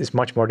answer is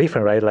much more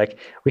different, right? Like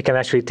we can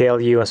actually tell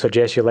you and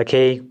suggest you like,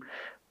 hey,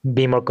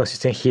 be more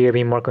consistent here,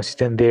 be more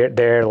consistent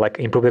there, like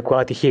improve the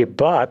quality here.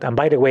 But, and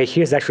by the way,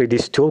 here's actually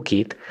this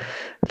toolkit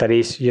that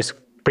is just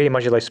pretty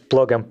much like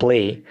plug and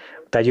play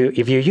that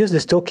if you use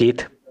this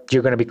toolkit,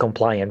 you're going to be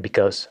compliant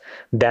because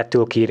that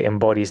toolkit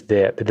embodies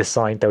the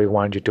design that we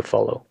want you to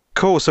follow.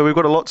 Cool. So we've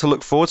got a lot to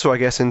look forward to, I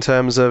guess, in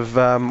terms of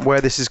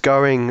where this is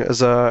going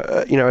as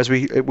as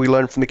we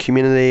learn from the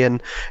community.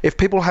 And if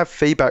people have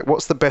feedback,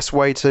 what's the best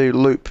way to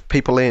loop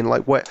people in?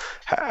 Like,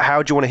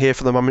 how do you want to hear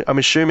from them? I'm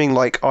assuming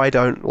like I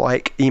don't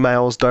like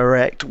emails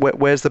direct.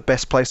 Where's the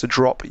best place to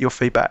drop your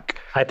feedback?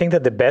 I think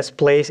that the best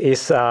place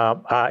is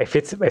if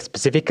it's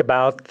specific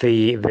about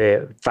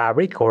the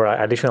Fabric or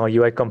additional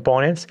UI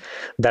components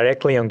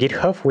directly on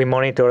GitHub. We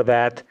monitor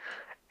that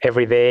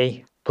every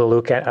day. We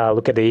look at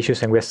the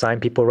issues and we assign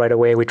people right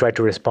away. We try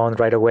to respond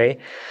right away.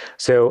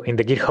 So in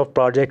the GitHub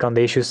project on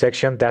the issues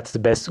section, that's the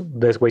best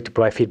way to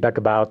provide feedback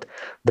about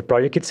the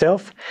project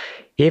itself.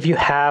 If you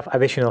have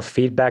additional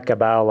feedback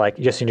about like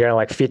just in general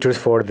like features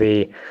for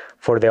the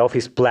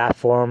Office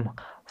platform,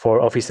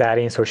 for Office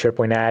add-ins or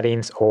SharePoint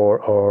add-ins or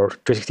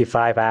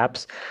 365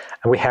 apps,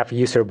 and we have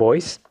user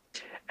voice.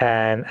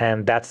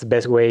 And that's the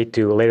best way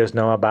to let us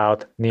know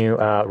about new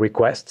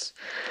requests.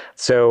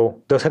 So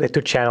those are the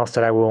two channels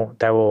that I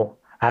will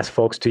ask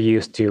folks to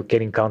use to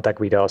get in contact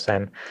with us.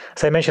 And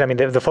as I mentioned, I mean,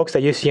 the folks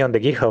that you see on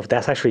the GitHub,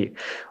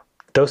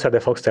 those are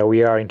the folks that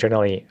we are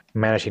internally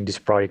managing this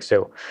project.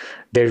 So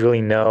there's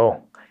really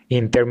no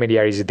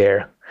intermediaries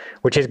there,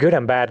 which is good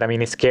and bad. I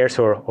mean, it scares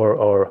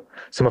or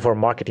some of our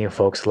marketing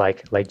folks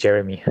like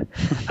Jeremy.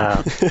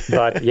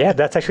 But yeah,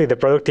 that's actually the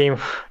product team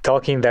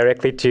talking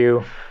directly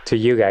to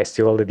you guys,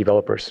 to all the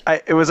developers.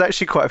 It was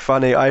actually quite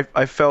funny.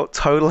 I felt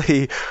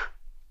totally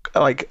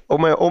like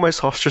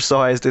almost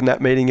ostracized in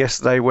that meeting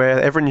yesterday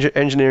where every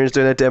engineer is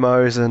doing their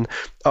demos, and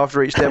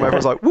after each demo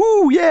everyone's like,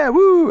 woo, yeah,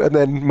 woo, and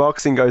then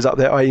marketing goes up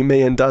there, i.e.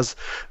 me, and does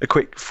a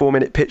quick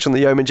 4-minute pitch on the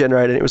Yeoman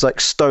generator, and it was like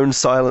stone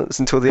silence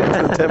until the end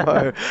of the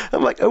demo.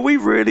 I'm like, are we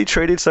really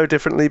treated so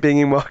differently being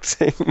in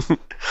marketing?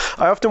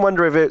 I often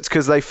wonder if it's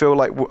because they feel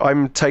like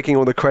I'm taking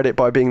all the credit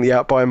by being the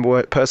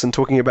outbound person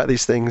talking about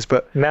these things,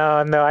 but no,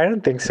 I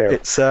don't think so.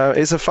 It's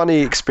a funny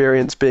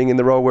experience being in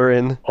the role we're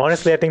in.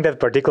 Honestly, I think that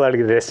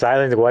particularly the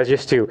silence was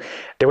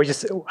they were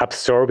just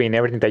absorbing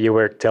everything that you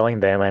were telling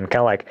them, and kind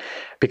of like,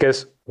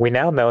 because we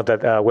now know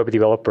that web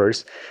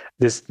developers,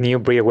 this new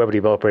breed of web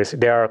developers,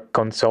 they are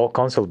console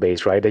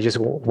based, right? They just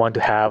want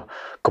to have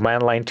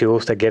command line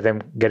tools that get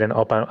them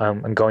up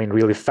and going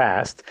really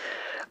fast.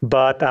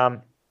 But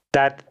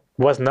that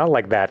was not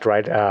like that,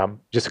 right?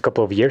 Just a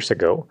couple of years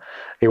ago,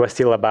 it was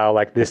still about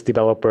like these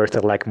developers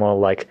that like more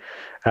like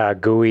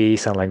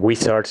GUIs and like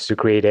wizards to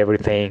create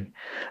everything.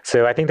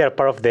 So I think that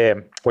part of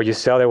what you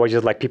saw there was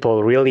just like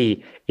people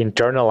really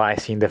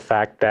internalizing the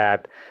fact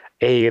that,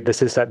 hey,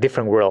 this is a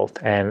different world,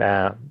 and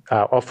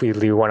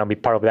obviously we want to be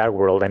part of that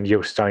world. And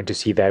you're starting to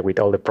see that with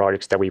all the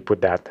projects that we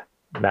put that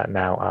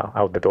now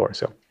out the door.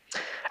 So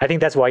I think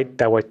that's why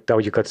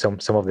that you got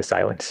some of the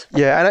silence.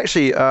 Yeah, and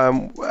actually,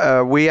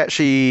 we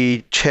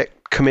actually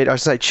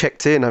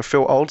checked in. I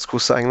feel old school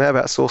saying that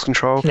about source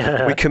control.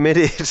 We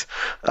committed,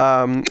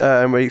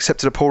 and we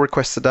accepted a pull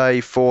request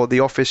today for the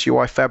Office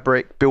UI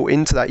Fabric built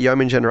into that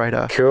Yeoman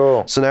generator.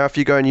 Cool. So now if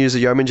you go and use the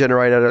Yeoman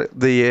generator,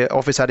 the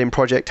Office add-in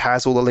project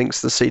has all the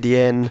links to the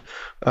CDN,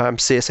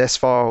 CSS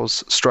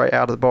files straight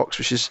out of the box,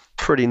 which is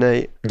pretty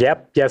neat.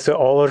 Yep. Yeah. So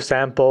all our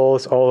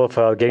samples, all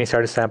of getting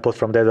started samples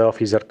from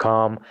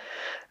deadoffice.com,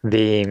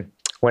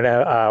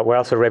 we're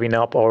also revving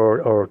up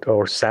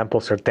our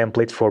samples or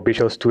templates for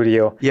Visual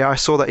Studio. Yeah, I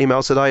saw that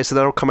email today, so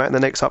that'll come out in the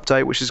next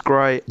update, which is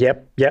great.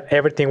 Yep,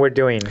 everything we're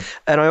doing.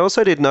 And I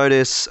also did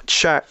notice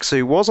Shax,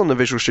 who was on the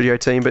Visual Studio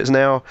team, but is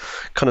now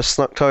kind of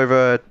snuck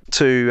over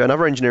to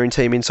another engineering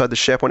team inside the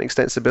SharePoint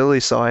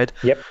extensibility side.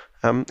 Yep.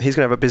 He's going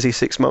to have a busy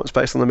 6 months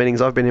based on the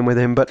meetings I've been in with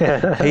him, but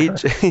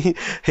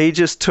he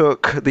just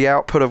took the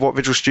output of what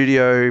Visual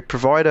Studio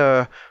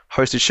provider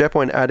hosted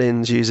SharePoint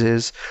add-ins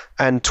uses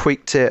and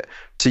tweaked it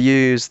to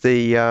use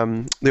the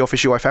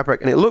Office UI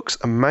Fabric, and it looks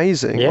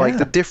amazing. Yeah. Like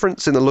the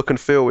difference in the look and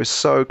feel is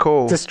so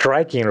cool. It's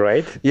striking,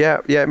 right? Yeah,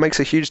 it makes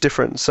a huge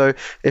difference. So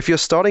if you're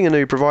starting a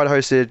new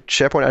provider-hosted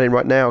SharePoint add-in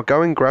right now,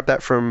 go and grab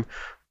that from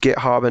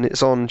GitHub, and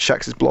it's on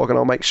Shax's blog, and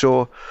I'll make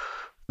sure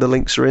the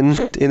links are in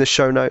the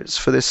show notes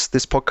for this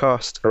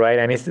podcast. Right,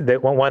 and it's the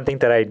one thing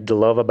that I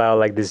love about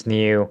like this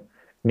new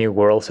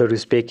world, so to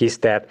speak, is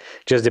that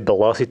just the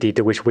velocity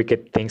to which we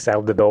get things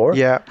out the door.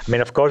 Yeah. I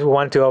mean, of course, we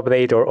want to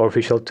update our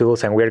official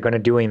tools, and we're going to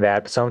doing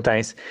that. But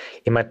sometimes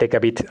it might take a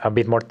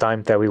bit more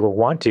time than we will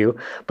want to.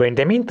 But in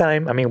the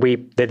meantime, I mean,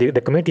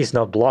 the community is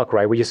not blocked,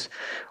 right? We just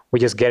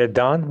get it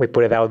done. We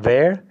put it out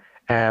there,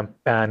 and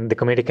the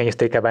community can just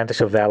take advantage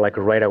of that like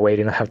right away.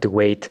 You don't have to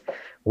wait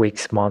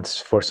weeks, months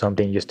for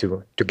something just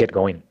to get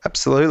going.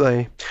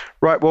 Absolutely.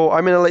 Right, well,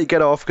 I'm going to let you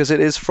get off because it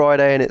is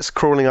Friday and it's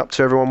crawling up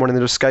to everyone wanting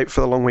to escape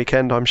for the long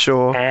weekend, I'm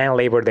sure. And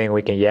Labor Day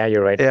weekend, yeah,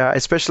 you're right. Yeah,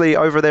 especially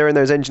over there in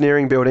those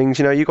engineering buildings.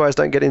 You know, you guys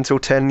don't get in until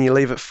 10 and you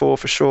leave at 4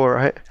 for sure,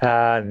 right?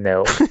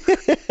 No.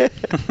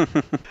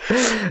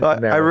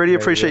 I really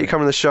appreciate you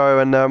coming to the show,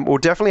 and we'll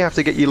definitely have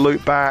to get you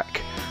looped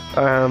back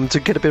to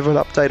get a bit of an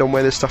update on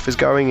where this stuff is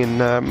going in,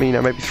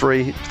 maybe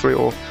 3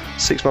 or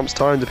 6 months'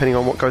 time, depending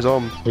on what goes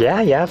on. Yeah,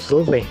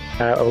 absolutely.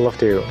 I would love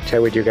to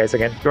chat with you guys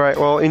again. Great.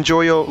 Well,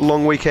 enjoy your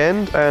long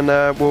weekend, and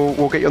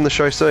we'll get you on the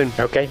show soon.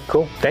 Okay,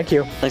 cool. Thank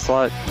you. Thanks a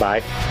lot. Bye.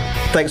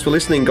 Thanks for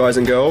listening, guys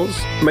and girls.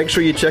 Make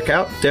sure you check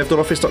out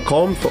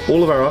dev.office.com for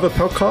all of our other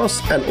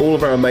podcasts and all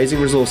of our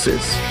amazing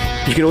resources.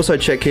 You can also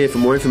check here for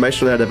more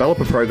information on our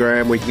developer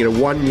program, where you can get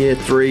a 1-year,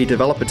 3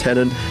 developer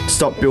tenant to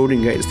start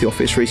building against the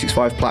Office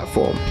 365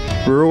 platform.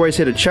 We're always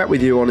here to chat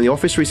with you on the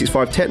Office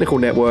 365 Technical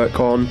Network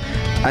on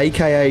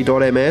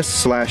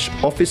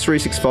aka.ms/Office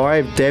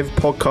 365 Dev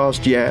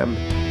Podcast Jam.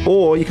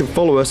 Or you can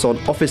follow us on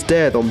Office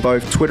Dev on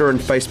both Twitter and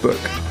Facebook.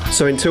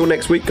 So until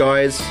next week,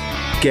 guys,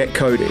 get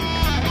coding.